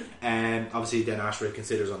 And obviously then Ash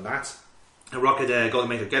considers on that. And Rocket go to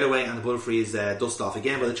make a getaway, and the Butterfree is dust off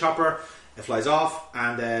again by the chopper. It flies off,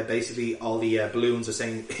 and basically all the balloons are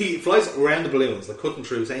saying... He flies around the balloons, like cutting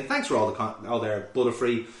through, saying thanks for all their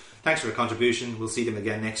Butterfree. Thanks for the contribution. We'll see them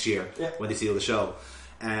again next year when they seal the show.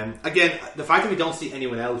 Again, the fact that we don't see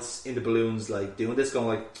anyone else in the balloons like doing this, going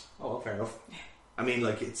like, oh, well, fair enough. I mean,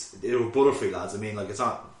 like, it's Butterfree, lads. I mean, like, it's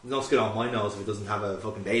not... There's no skin on my nose if it doesn't have a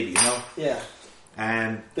fucking baby, you know? Yeah.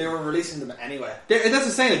 They were releasing them anyway. That's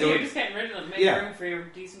the same. You're just getting rid of them. Make room for your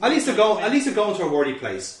decent. At least they're going to a worthy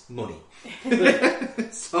place. Money.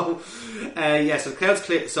 So Cloud's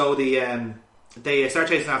clear. So they start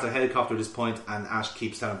chasing after the helicopter at this point, and Ash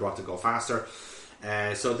keeps telling Brock to go faster.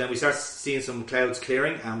 So then we start seeing some clouds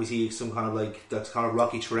clearing, and we see some kind of like that's kind of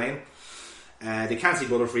rocky terrain. They can't see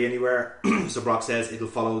Butterfree anywhere, so Brock says it'll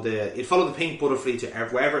follow the pink Butterfree to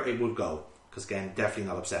wherever it would go. Because again,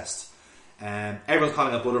 definitely not obsessed. Everyone's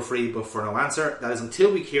calling out Butterfree, but for no answer. That is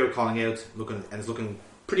until we hear calling out, and it's looking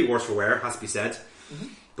pretty worse for wear, has to be said. Mm-hmm.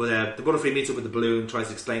 But the Butterfree meets up with the balloon, tries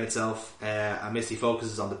to explain itself, and Misty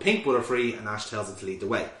focuses on the pink Butterfree, and Ash tells it to lead the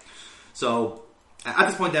way. So at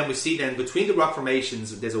this point, then we see between the rock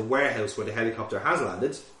formations, there's a warehouse where the helicopter has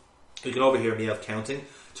landed. You can overhear Meowth counting.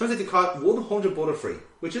 Turns out they caught 100 Butterfree,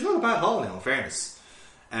 which is not a bad haul now, in fairness.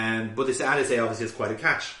 But they say obviously it's quite a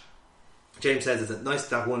catch. James says it's nice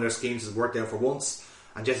that one of their schemes has worked out for once,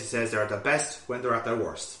 and Jesse says they're at their best when they're at their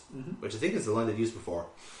worst, which I think is the line they've used before.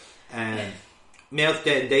 Meowth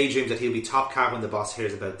then daydreams that he'll be top cat when the boss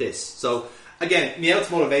hears about this. So again, Meowth's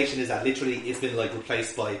motivation is that literally it's been like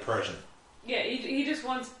replaced by Persian. Yeah, he just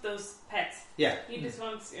wants those pets. Yeah, he just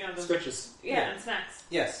wants those stretches. Yeah, and snacks.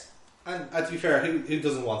 Yes, and to be fair, who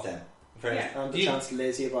doesn't want them? And the chance to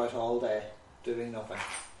lazy about all day doing nothing.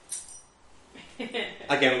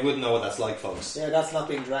 Again, we wouldn't know what that's like, folks. Yeah, that's not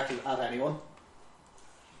being directed at anyone.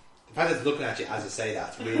 The fact that it's looking at you as I say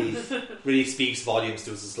that really speaks volumes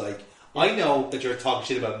to us. It's like, I know that you're talking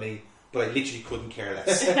shit about me, but I literally couldn't care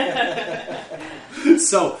less.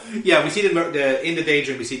 So, yeah, we see in the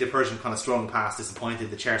daydream, we see the Persian kind of strolling past, disappointed,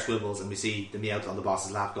 the chair swivels, and we see the Meowth on the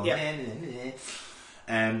boss's lap going,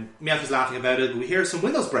 Meowth is laughing about it, but we hear some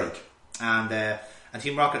windows break, and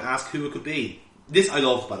Team Rocket ask who it could be. This I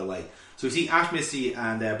loved, by the way. So we see Ash, Misty,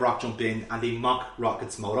 and Brock jump in, and they mock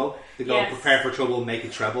Rocket's motto. They go, prepare for trouble, make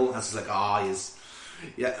it treble. And it's like,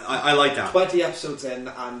 yeah, I like that. 20 episodes in,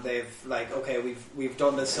 and they've like, okay, we've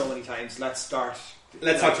done this so many times. Let's start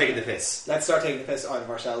taking the piss. Let's start taking the piss out of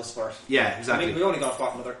ourselves first. Yeah, exactly. I mean, we only got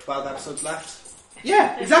another 12 episodes left.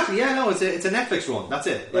 Yeah, exactly. Yeah, no, it's a Netflix run. That's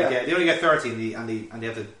it. Like they only get 30 and they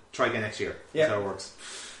have to try again next year. Yeah, that's how it works.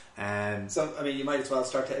 So I mean, you might as well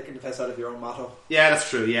start taking the piss out of your own motto. Yeah, that's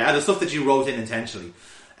true. Yeah, and the stuff that you wrote in intentionally.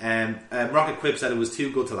 Rocket Quip said it was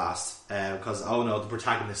too good to last because oh no, the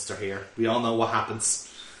protagonists are here. We all know what happens.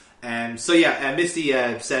 Misty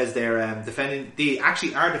says they're defending. They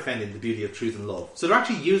actually are defending the beauty of truth and love. So they're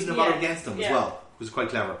actually using the motto against them as well, which is quite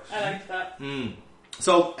clever. I liked that.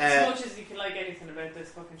 So as much as you can like anything about this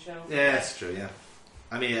fucking show. Yeah, that's true. Yeah,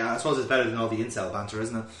 I mean, I suppose it's better than all the incel banter,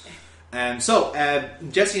 isn't it?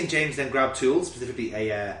 Jesse and James then grabbed tools, specifically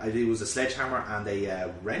I think it was a sledgehammer and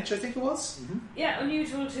a wrench, I think it was. Mm-hmm. Yeah,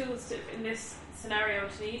 unusual tools in this scenario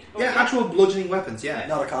to need. Yeah, actual bludgeoning weapons, yeah.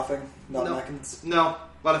 Not a coffin, not Mackins. No.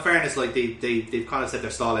 Well, in fairness, like they've kind of set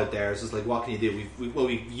their stall out there. It's just like, what can you do?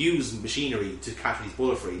 We've used machinery to catch these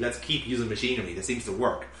Butterfree. Let's keep using machinery. That seems to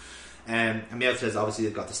work. And Meowth says, obviously,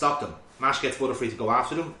 they've got to stop them. Mash gets Butterfree to go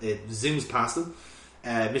after them. It zooms past them.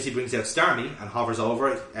 Missy brings out Starmie and hovers over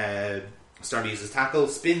it. Starmie uses tackle,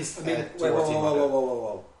 spins towards him.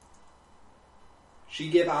 Whoa. She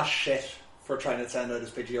gave Ash shit for trying to send out his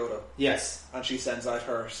Pidgeotto. Yes. And she sends out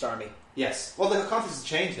her Starmie. Yes. Well, the context has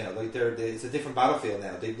changed now. Like, it's a different battlefield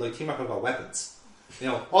now. Team Rocket have got weapons. You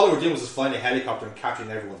know, all they were doing was just flying a helicopter and capturing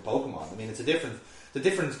everyone's Pokemon. I mean, it's a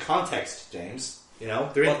different context, James. You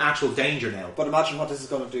know, they're in actual danger now. But imagine what this is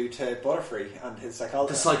going to do to Butterfree and his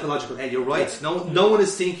psychology. The psychological. You're right. No one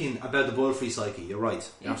is thinking about the Butterfree psyche. You're right.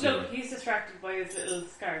 Look, he's distracted by his little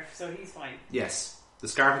scarf, so he's fine. Yes, the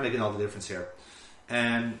scarf is making all the difference here.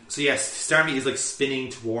 Starmie is like spinning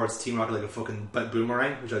towards Team Rocket like a fucking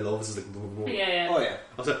boomerang, which I love. This is like, yeah. Oh yeah.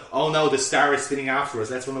 I was like, oh no, the star is spinning after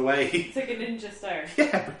us. Let's run away. It's like a ninja star.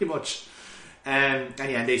 Yeah, pretty much. And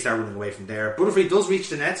they start running away from there. Butterfree does reach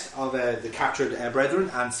the net of the captured brethren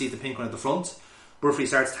and see the pink one at the front. Butterfree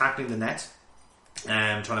starts tackling the net,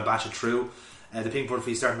 trying to bash it through. The pink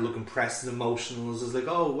Butterfree starting to look impressed and emotional. It's like,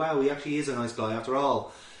 oh wow, he actually is a nice guy after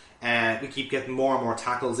all. We keep getting more and more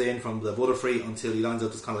tackles in from the Butterfree until he lands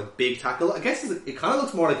up this kind of like big tackle. I guess it kind of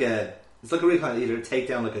looks more like it's like a real kind of either a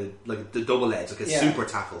takedown like the double edge, like a super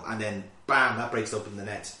tackle, and then bam, that breaks open the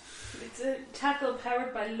net. It's a tackle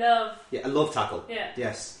powered by love. Yeah, a love tackle. Yeah.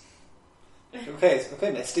 Yes. Okay,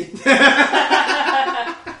 Misty.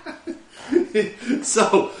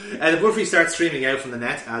 So, the Butterfree starts streaming out from the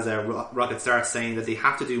net as Rocket starts saying that they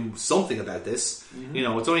have to do something about this. Mm-hmm. You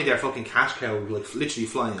know, it's only their fucking cash cow, like, literally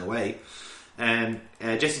flying away.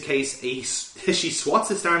 Just in case, she swats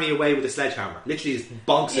the Starmie away with a sledgehammer. Literally just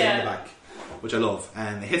bonks it in the back, which I love.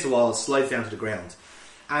 And it hits a wall, slides down to the ground.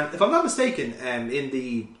 And if I'm not mistaken, in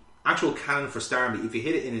the actual cannon for Starmie, if you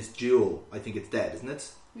hit it in its jewel, I think it's dead, isn't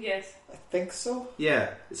it? Yes. I think so.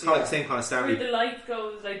 Yeah, it's kind of like the same kind of Starmie. Where the light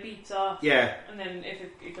goes, like beeps off. Yeah. And then if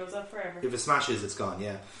it goes off forever. If it smashes, it's gone,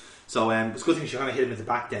 yeah. So it's a good thing she kind of hit him at the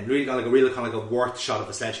back then. Really got like a real kind of like a worth shot of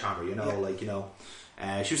a sledgehammer, you know,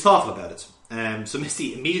 she was thoughtful about it. So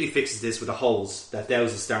Misty immediately fixes this with the hose that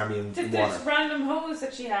douses Starmie in water. This random hose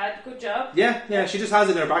that she had. Good job. Yeah, she just has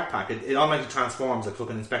it in her backpack. It automatically transforms like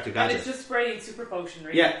fucking Inspector Gadget. And it's just spraying super potion,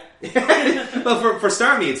 really. Yeah. Well, for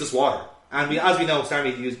Starmie, it's just water. And as we know,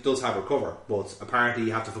 Starmie does have recover, but apparently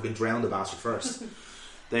you have to fucking drown the bastard first.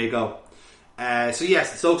 There you go. So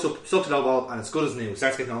yes, it soaks it all, and it's good as new. It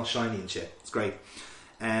starts getting all shiny and shit. It's great.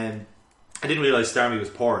 I didn't realise Starmie was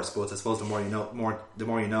porous, but I suppose the more you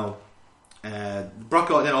know.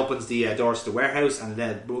 BurkeBot then opens the doors to the warehouse, and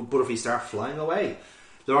then Butterfree start flying away.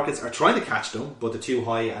 The Rockets are trying to catch them, but they're too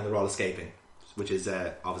high and they're all escaping, which is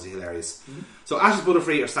obviously hilarious. Mm-hmm. So Ash and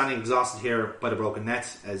Butterfree are standing exhausted here by the broken net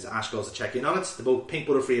as Ash goes to check in on it. The both pink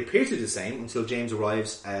Butterfree appear to do the same until James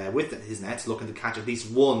arrives with his net, looking to catch at least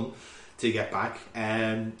one to get back.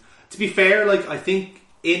 To be fair, like, I think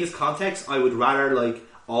in this context, I would rather like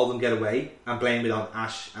all of them get away and blame it on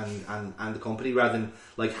Ash and the company rather than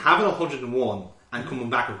like having 101 and coming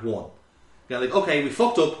back with one. You know, like, okay, we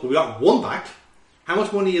fucked up, but we got one back. How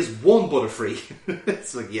much money is one Butterfree?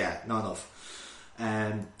 It's like, yeah, not enough.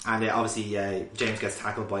 And obviously James gets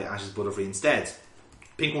tackled by Ash's Butterfree instead.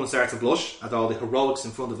 Pink one starts to blush at all the heroics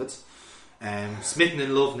in front of it. Smitten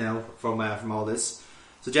in love now from all this.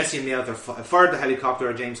 So Jesse and Meowth are fired the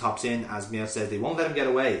helicopter. James hops in as Meowth says they won't let him get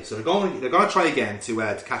away. So they're going to try again to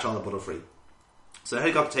catch on the Butterfree. So the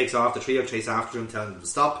helicopter takes off. The trio chase after him, telling them to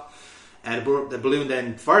stop. The balloon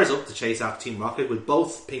then fires up to chase after Team Rocket with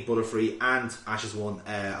both Pink Butterfree and Ash's one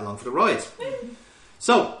along for the ride.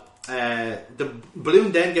 So the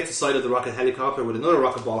balloon then gets the side of the rocket helicopter with another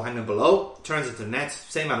rocket ball hanging below. Turns into a net.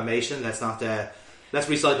 Same animation. Let's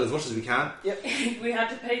recycle as much as we can. Yep. We had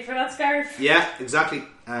to pay for that scarf. Yeah, exactly.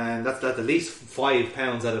 and that's at least £5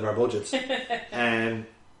 out of our budget.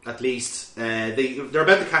 At least they're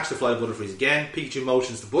about to catch the flight of Butterfrees again. Pikachu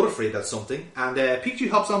motions to Butterfree about something, and Pikachu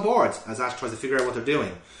hops on board as Ash tries to figure out what they're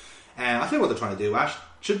doing. I tell you what they're trying to do, Ash.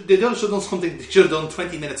 Should have done something they should have done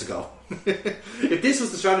 20 minutes ago. If this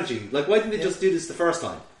was the strategy, like, why didn't they just do this the first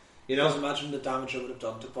time? You know, just imagine the damage it would have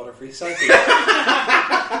done to Butterfree cycle.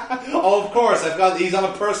 Oh, of course, he's on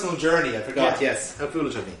a personal journey. I forgot. Yeah. Yes, how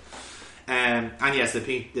foolish of me. And yes, the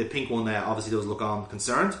pink one obviously does look on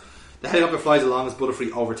concerned. The helicopter flies along as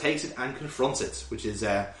Butterfree overtakes it and confronts it, which is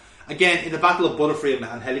again in the battle of Butterfree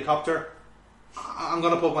and helicopter. I'm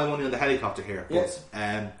going to put my money on the helicopter here. Yes.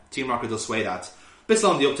 Team Rocket does sway that. A bit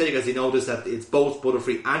slow on the uptake as he noticed that it's both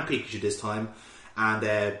Butterfree and Pikachu this time,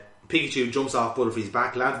 and Pikachu jumps off Butterfree's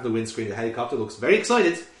back, lands on the windscreen. The helicopter looks very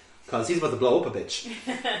excited because he's about to blow up a bitch.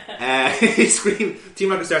 Team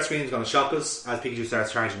Rocket starts screaming he's going to shock us as Pikachu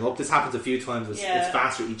starts charging up. This happens a few times. It's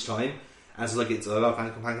faster each time, and it's like it's a lot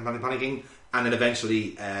of panicking, and then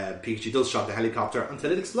eventually Pikachu does shock the helicopter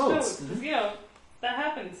until it explodes. So, you know, that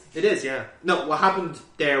happens. It is, yeah. No, what happened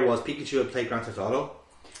there was Pikachu had played Grand Theft Auto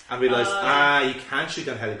and realised, you can't shoot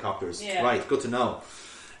down helicopters. Yeah. Right, good to know.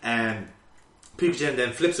 Pikachu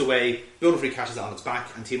then flips away, Butterfree catches it on its back,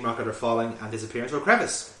 and Team Rocket are falling and disappear into a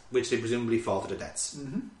crevice, which they presumably fall to their deaths.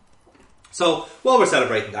 Mm-hmm. So, while we're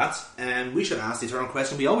celebrating that, we should ask the eternal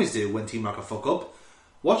question we always do when Team Rocket fuck up.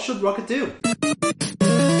 What should Rocket do?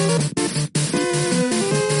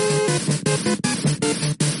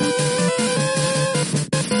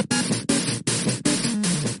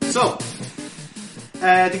 So,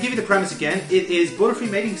 to give you the premise again, it is Butterfree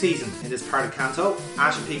mating season in this part of Kanto.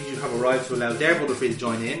 Ash and Pikachu have arrived to allow their Butterfree to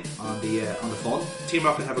join in on the fun. Team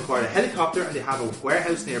Rocket have acquired a helicopter and they have a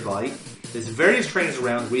warehouse nearby. There's various trainers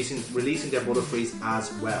around releasing their Butterfrees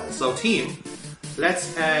as well. So, team,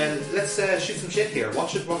 let's shoot some shit here. What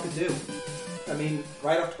should Rocket do? I mean,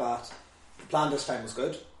 right off the bat, the plan this time was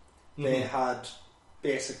good. Mm-hmm. They had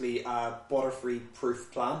basically a Butterfree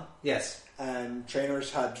proof plan. Yes.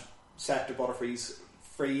 Trainers had set the Butterfrees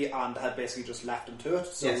free and had basically just left them to it,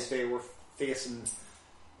 so they were facing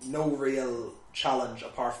no real challenge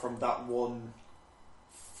apart from that one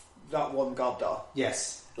Gobda.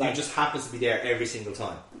 Yes, it just happens to be there every single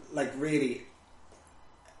time. Like, really,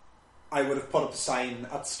 I would have put up a sign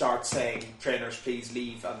at the start saying, "Trainers, please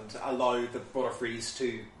leave and allow the Butterfrees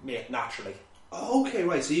to mate naturally." Okay,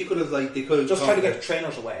 right. So you could have they could have just tried to get the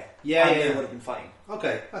trainers away. Yeah, and they would have been fine.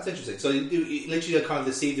 Okay, that's interesting. So you literally kind of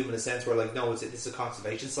deceived them in a sense where no, this is a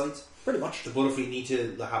conservation site. Pretty much. The Butterfree need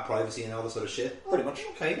to have privacy and all this sort of shit. Pretty much.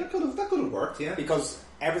 Okay, that could have worked. Yeah, because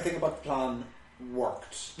everything about the plan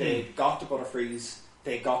worked. They got the Butterfrees.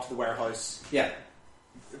 They got to the warehouse. Yeah.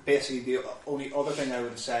 Basically, the only other thing I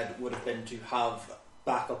would have said would have been to have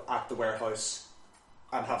backup at the warehouse.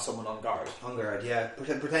 And have someone on guard. On guard, yeah.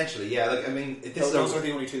 Potentially, yeah. Like, I mean, those are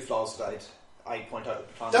the only two flaws that I point out at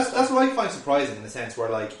the plan. That's what I find surprising in the sense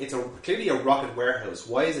where, it's clearly a Rocket warehouse.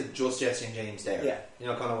 Why is it just Jesse and James there? Yeah. You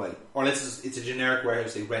know, kind of way. Or it's a generic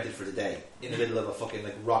warehouse they rented for the day in the middle of a fucking,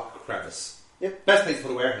 rock crevice. Yep. Best place to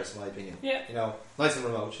put a warehouse, in my opinion. Yeah. You know, nice and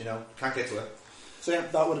remote, can't get to it. So yeah,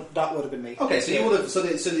 that would have been me. Okay, so you would have. So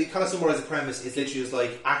the kind of summarise the premise is literally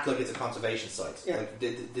just act like it's a conservation site. Yeah.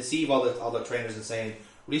 Deceive all the trainers and saying,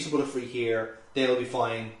 release a Butterfree here, they'll be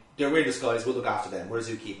fine. They're weird disguised, we'll look after them. We're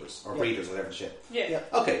zookeepers or breeders, whatever shit. Yeah.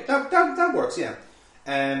 Okay, that works. Yeah.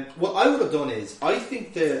 What I would have done is, I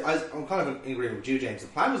think I'm kind of in agreement with you, James. The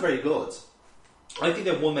plan was very good. I think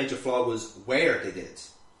that one major flaw was where they did it.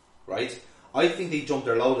 Right. I think they jumped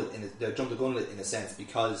the gun in a sense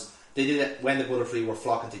because they did it when the Butterfree were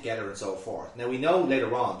flocking together and so forth. Now we know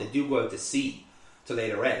later on they do go out to sea to lay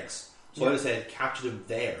their eggs. So I would have said capture them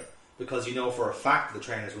there because you know for a fact the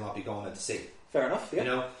trainers will not be going out to sea. Fair enough. Yeah. You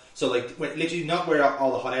know, so literally not where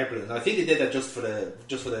all the hot air balloons. I think they did that just for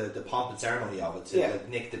the pomp and ceremony of it to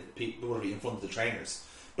nick the Butterfree in front of the trainers.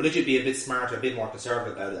 But it should be a bit smarter, a bit more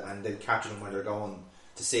conservative about it, and then capture them when they're going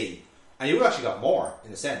to sea. And you would have actually got more,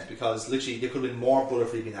 in a sense, because literally there could have been more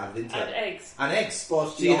Butterfree being added into it. And eggs.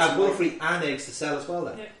 But so you have Butterfree and eggs to sell as well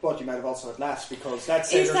then. Yeah. But you might have also had less, because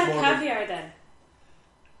let's say is there's that more caviar then?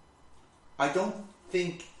 I don't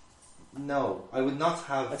think... No, I would not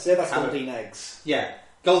have... I'd say that's Goldine eggs. Yeah,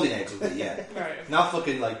 Goldine eggs would be, yeah. Right. Not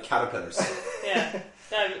fucking caterpillars. Yeah.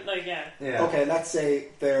 Yeah. Okay, let's say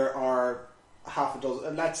there are half a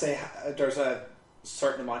dozen... Let's say there's a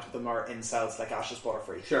certain amount of them are in cells like Ash's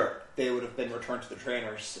Butterfree. Sure. They would have been returned to the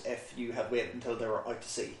trainers if you had waited until they were out to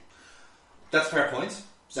sea. That's a fair point.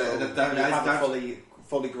 So you have a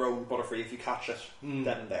fully grown Butterfree if you catch it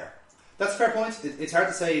then and there. That's a fair point. It's hard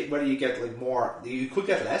to say whether you get more. You could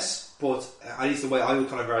get less but at least the way I would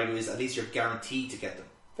kind of argue is at least you're guaranteed to get them.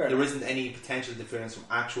 There isn't any potential interference from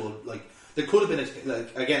actual, like, there could have been,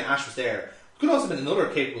 again, Ash was there. Could also have been another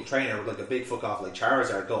capable trainer with like a big fuck off like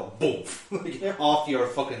Charizard going boom, off your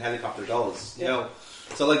fucking helicopter goes, you know.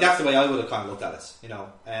 So like that's the way I would have kind of looked at it, you know.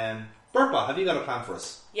 BurkeBot, have you got a plan for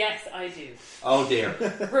us? Yes, I do. Oh dear.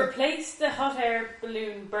 Replace the hot air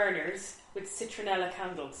balloon burners with citronella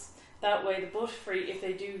candles. That way the Butterfree, if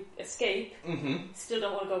they do escape, still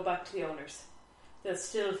don't want to go back to the owners. They'll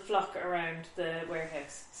still flock around the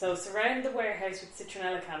warehouse. So surround the warehouse with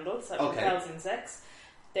citronella candles that repels insects.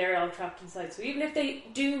 They're all trapped inside. So even if they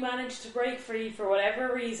do manage to break free for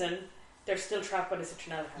whatever reason, they're still trapped by the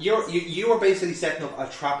citronella candles. You are basically setting up a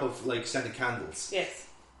trap of like scented candles. Yes.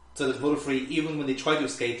 So that the Butterfree, even when they try to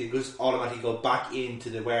escape, they just automatically go back into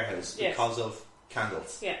the warehouse because of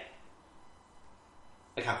candles. Yeah.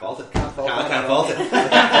 I can't fault it. I can't fault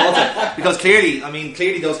it. Because clearly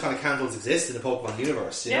those kind of candles exist in the Pokemon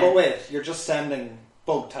universe. You know? But wait, you're just sending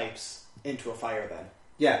bug types into a fire then?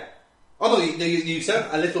 Yeah. Although you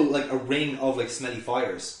set a little, like, a ring of, like, smelly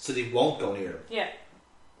fires, so they won't go near them. Yeah.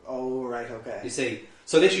 Oh, right, okay. You see.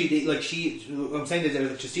 So literally, I'm saying that there are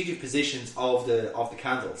the strategic positions of the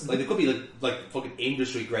candles. Like, there could be, like fucking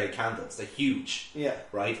industry-grade candles. They're huge. Yeah.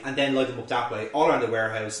 Right? And then light them up that way, all around the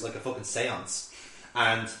warehouse, like a fucking seance.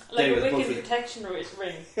 And like a wicked protection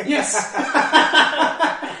ring. Yes.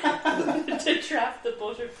 To trap the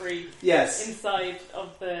Butterfree. Yes. Inside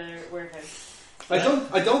of the warehouse. I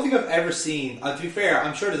don't think I've ever seen. To be fair,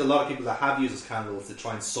 I'm sure there's a lot of people that have used as candles to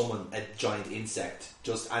try and summon a giant insect,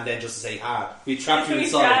 and then to say, we trapped you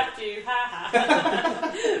inside. We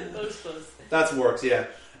trapped you, Buzz. That works, yeah.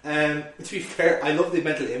 To be fair, I love the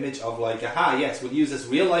mental image of like, yes, we'll use this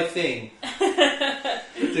real life thing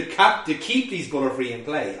to keep these Butterfree in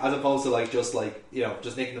play, as opposed to like just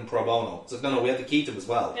nicking them pro bono. So no, we have to keep them as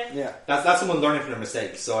well. Yeah. That's someone learning from their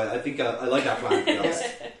mistakes. So I think I like that plan. To be honest.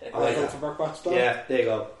 I like that. BurkeBot style. Yeah, there you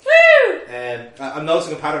go. Woo! I'm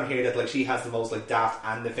noticing a pattern here that like she has the most like daft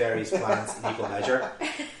and nefarious plans in equal measure.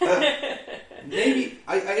 Maybe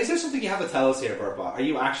is there something you have to tell us here, BurkeBot? Are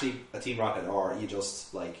you actually a Team Rocket, or are you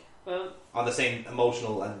just like on the same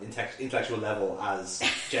emotional and intellectual level as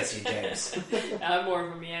Jesse and James? I'm more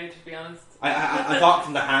of a meow, to be honest. I thought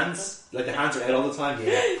from the hands, like the hands are out all the time.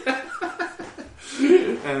 Yeah.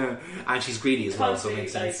 And she's greedy as well, so it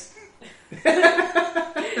makes sense.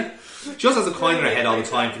 She also has a coin in her head all the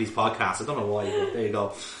time for these podcasts. I don't know why, but there you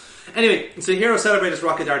go. Anyway, so Heroes Celebrators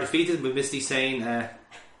Rocket are defeated with Misty saying, there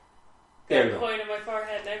you go. Coin in my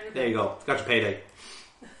forehead and everything. There you go. Got your payday.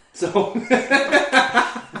 So,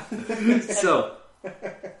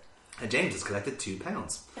 James has collected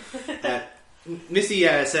 £2. Misty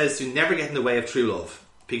says to never get in the way of true love.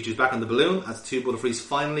 Pikachu's back on the balloon as the two Butterfrees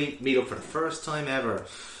finally meet up for the first time ever.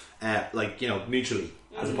 Mutually,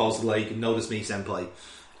 as opposed to like, notice me, senpai.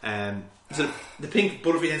 So the pink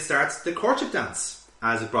Butterfree then starts the courtship dance,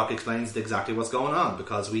 as Brock explains exactly what's going on,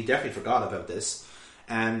 because we definitely forgot about this.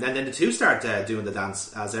 And then the two start doing the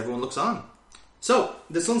dance as everyone looks on. So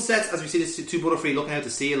the sun sets as we see the two Butterfree looking out to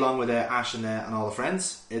sea along with Ash and all the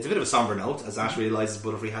friends. It's a bit of a somber note as Ash realises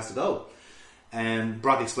Butterfree has to go.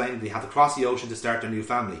 Brock explained they have to cross the ocean to start their new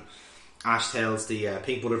family. Ash tells the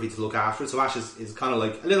pink Butterfree to look after it, so Ash is kind of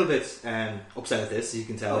like a little bit upset at this, as you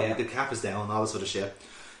can tell. Yeah. The cap is down, all this sort of shit.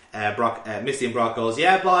 Misty and Brock goes,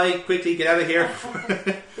 bye, quickly get out of here.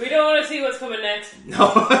 We don't want to see what's coming next.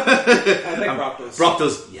 No. I think Brock does. Brock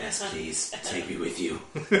does, yes please, take me with you.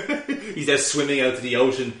 He's there swimming out to the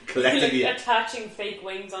ocean, collecting the... attaching fake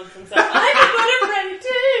wings onto himself. I'm a Butterfree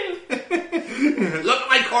too! Look at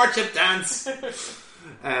my courtship dance!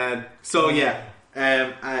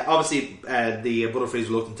 Obviously the Butterfree's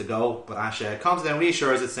reluctant to go, but Ash calms down,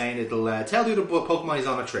 reassures it, saying it'll tell you the Pokemon is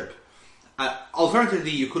on a trip. Alternatively,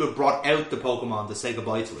 you could have brought out the Pokemon to say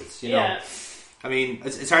goodbye to it. You know, I mean,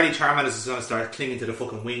 it's hardly Charmander is going to start clinging to the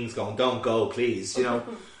fucking wings, going, "Don't go, please." You know,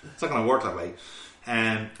 it's not going to work that way.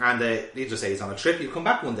 And they just say he's on a trip. He'll come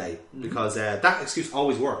back one day because that excuse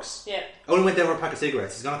always works. Yeah. Only went down for a pack of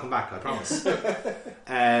cigarettes. He's going to come back, I promise.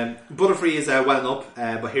 Butterfree is welling up,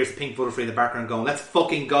 but here's the pink Butterfree in the background going, "Let's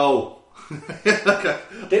fucking go."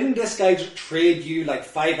 Didn't this guy just trade you like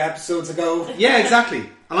 5 episodes ago? Yeah, exactly.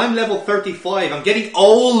 And I'm level 35. I'm getting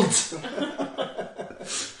old.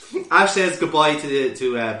 Ash says goodbye to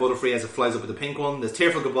Butterfree as it flies up with the pink one. There's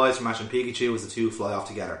tearful goodbyes from Ash and Pikachu as the two fly off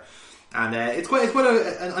together. And it's quite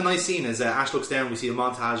a nice scene as Ash looks down. We see a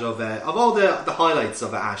montage of all the highlights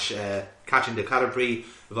of Ash catching the Caterpie,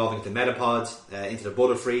 evolving into Metapod, into the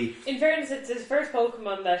Butterfree. In fairness, it's his first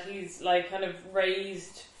Pokemon that he's like kind of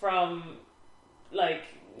raised from like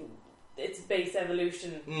its base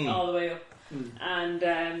evolution all the way up, and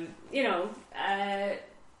that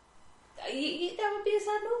would be a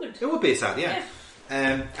sad moment. It would be sad, yeah.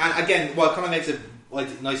 And again, what kind of makes it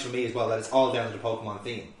nice for me as well, that it's all down to the Pokemon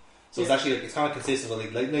theme. So it's actually it's kind of consistent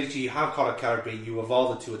with like you have caught a Caterpie, you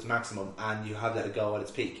evolve it to its maximum, and you have let it go at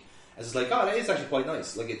its peak. And it's like, oh, that is actually quite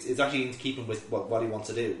nice. Like it's actually in keeping with what he wants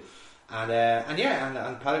to do. And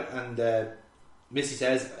Misty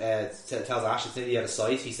tells Ash it's nearly out of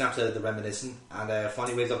sight. He snaps out of the reminiscent and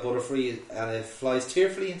finally waves up Butterfree and it flies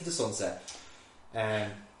tearfully into the sunset.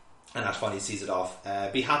 And Ash finally sees it off.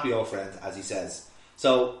 Be happy, old friend, as he says.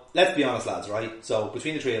 So let's be honest, lads, right? So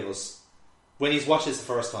between the three of us, when he's watched this the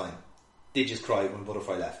first time, did you cry when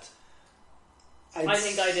Butterfree left? I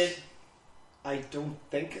think I did. I don't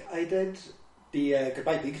think I did. The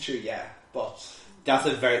Goodbye Pikachu, yeah, but that's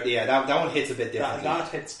a very that one hits a bit differently. That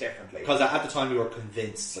hits differently because at the time we were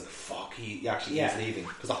convinced, like, fuck, he actually is leaving,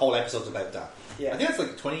 because the whole episode's about that. Yeah, I think it's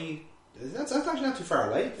like 20. That's actually not too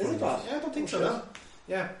far away. Is it that? Yeah, I don't think so. No.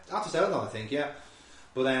 Yeah, after Zelda, I think. Yeah,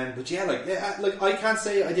 but yeah, like I can't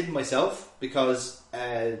say I didn't myself because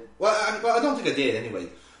I don't think I did anyway,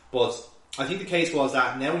 but. I think the case was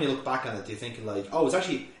that now when you look back on it, you're thinking like, oh,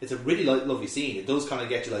 it's a really lovely scene. It does kind of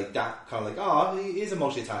get you like that, kind of like, oh, he is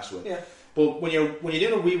emotionally attached to it. Yeah. But when you're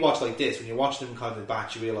doing a rewatch like this, when you're watching them kind of in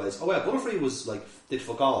batch, you realise, oh well, Butterfree was like did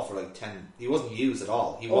fuck all for like 10. He wasn't used at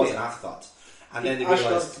all. He was an afterthought. And then they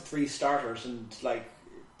realised the 3 starters and like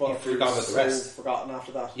Butterfree forgot about the rest. Forgotten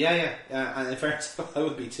after that. Yeah. And in fairness, I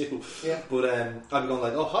would be too. Yeah. But I'd be going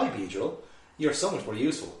like, oh hi, Beedrill, you're so much more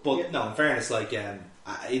useful. But no, in fairness, like.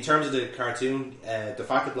 In terms of the cartoon, the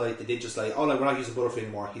fact that like they did just like, oh, like we're not using Butterfree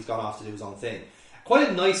anymore, he's gone off to do his own thing. Quite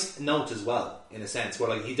a nice note as well, in a sense, where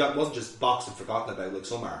like he wasn't just boxed and forgotten about like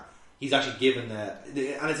some are. He's actually given and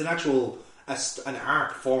it's an actual an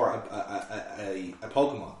arc for a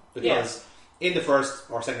Pokemon, because in the first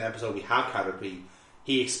or second episode we have Caterpie.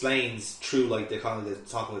 He explains through like the kind of the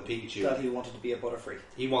talking with Pikachu that he wanted to be a Butterfree.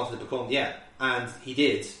 He wanted to become and he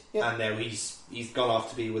did, and now he's gone off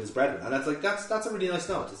to be with his brethren, and that's a really nice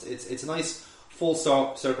note. It's a nice full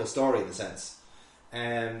circle story in a sense.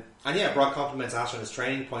 Brock compliments Ash on his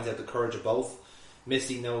training, points out the courage of both.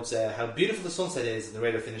 Misty notes how beautiful the sunset is, and the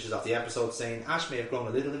narrator finishes off the episode saying Ash may have grown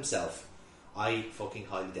a little himself. I fucking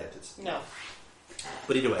highly doubt it. No,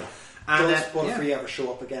 but either way. Does Butterfree ever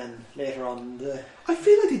show up again later on? I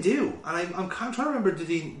feel like they do, and I'm trying to remember. Did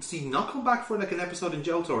he not come back for like an episode in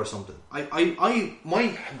Johto or something?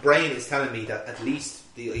 My brain is telling me that at least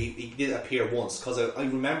he did appear once, because I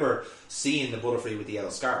remember seeing the Butterfree with the yellow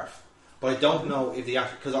scarf, but I don't know if they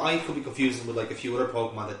actually, because I could be confusing with like a few other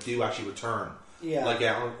Pokemon that do actually return. Yeah, like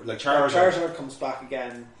Charizard. Charizard comes back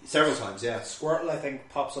again several times. Yeah, Squirtle I think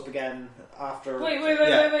pops up again after. Wait!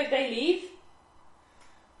 They leave.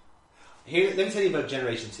 Here, let me tell you about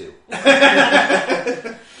Generation 2. But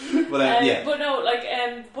no,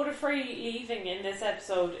 Butterfree leaving in this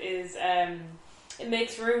episode is it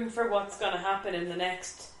makes room for what's going to happen in the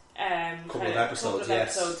next couple of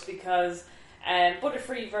episodes, because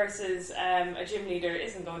Butterfree versus a gym leader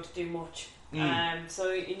isn't going to do much.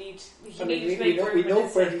 So you need to make room.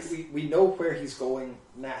 We know where he's going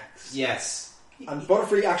next. Yes, and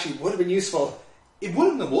Butterfree actually would have been useful. It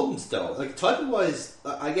wouldn't and wouldn't though. Like typing wise,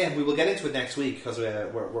 again, we will get into it next week because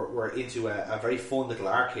we're into a very fun little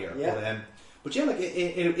arc here. Yeah. But like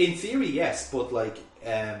in theory, yes. But like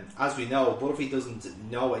as we know, Butterfree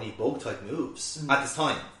doesn't know any bug type moves at this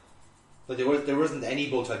time. Like there wasn't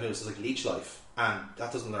any bug type moves. It's like Leech Life, and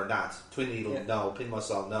that doesn't learn that. Twin Needle, no. Pin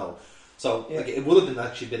Muscle, no. So like it would have been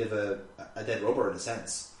actually a bit of a dead rubber in a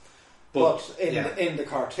sense. But in the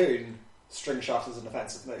cartoon, String Shot is an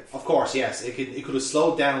offensive move. Of course, yes. It could have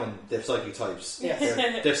slowed down their psychic types.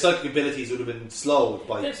 Yes. Their psychic abilities would have been slowed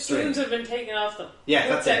by their String. spoons would have been taken off them. Yeah,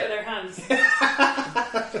 that's out it. of their hands.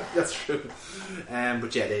 That's true.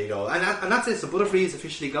 But yeah, there you go. And that's it. So Butterfree is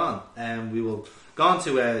officially gone. We will gone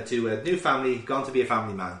to a new family, gone to be a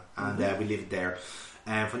family man, and we leave it there.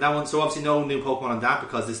 From that one, so obviously no new Pokemon on that,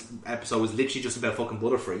 because this episode was literally just about fucking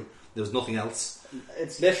Butterfree. There was nothing else.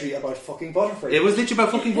 It's literally about fucking Butterfree. It was literally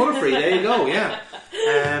about fucking Butterfree. There you go, yeah.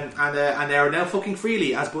 And they are now fucking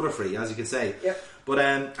freely as Butterfree, as you can say. Yep. But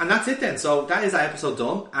and that's it then. So that is that episode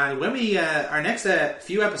done. And when we our next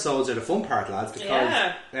few episodes are the fun part, lads,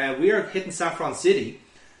 because we are hitting Saffron City.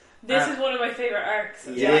 This is one of my favourite arcs.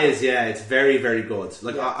 It is, yeah. It's very, very good.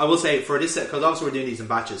 Like I will say for this, because obviously we're doing these in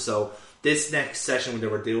batches, so this next session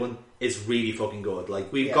that we're doing is really fucking good.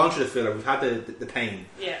 Like we've gone through the filler, we've had the pain,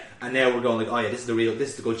 and now we're going like, oh yeah, this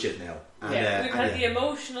is the good shit now. And, we've had the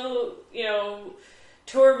emotional,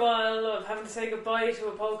 turmoil of having to say goodbye to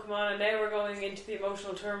a Pokemon, and now we're going into the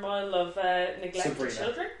emotional turmoil of neglected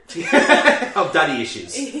children. Of daddy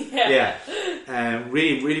issues. Yeah.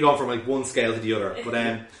 Really, really going from like one scale to the other.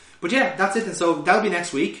 But yeah, that's it. And so that'll be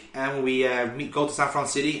next week, when we go to Saffron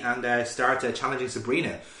City and start challenging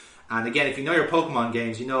Sabrina. And again, if you know your Pokemon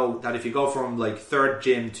games, you know that if you go from like 3rd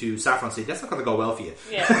gym to Saffron City, that's not going to go well for you.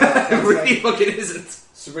 Yeah, it really fucking isn't.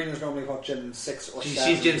 Sabrina's normally what, gym 6 or 7?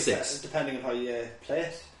 She's gym 6, depending on how you play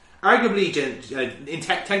it. Arguably,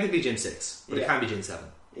 technically gym 6, but it can be gym 7.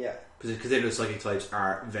 Yeah, because the psychic types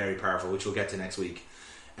are very powerful, which we'll get to next week.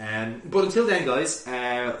 But until then, guys,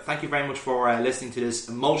 thank you very much for listening to this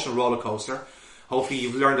emotional roller coaster. Hopefully,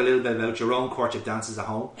 you've learned a little bit about your own courtship dances at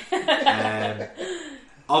home.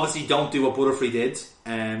 Obviously, don't do what Butterfree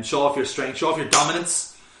did. Show off your strength, show off your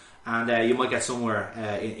dominance, and you might get somewhere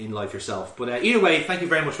in life yourself. But either way, thank you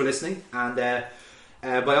very much for listening. And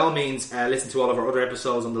by all means, listen to all of our other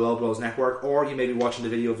episodes on the Low Blows Network, or you may be watching the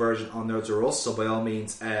video version on Nerds or Us. So by all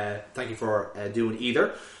means, thank you for doing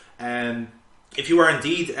either. If you are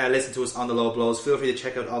indeed listening to us on the Low Blows, feel free to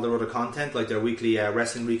check out all their other content, like their weekly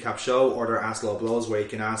wrestling recap show or their Ask Low Blows, where you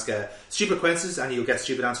can ask stupid questions and you'll get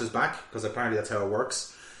stupid answers back, because apparently that's how it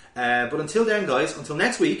works. But until then, guys, until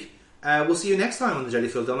next week, we'll see you next time on the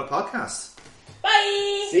Jellyfield Donut Podcast.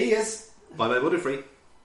 Bye! See yous! Bye bye, Butterfree.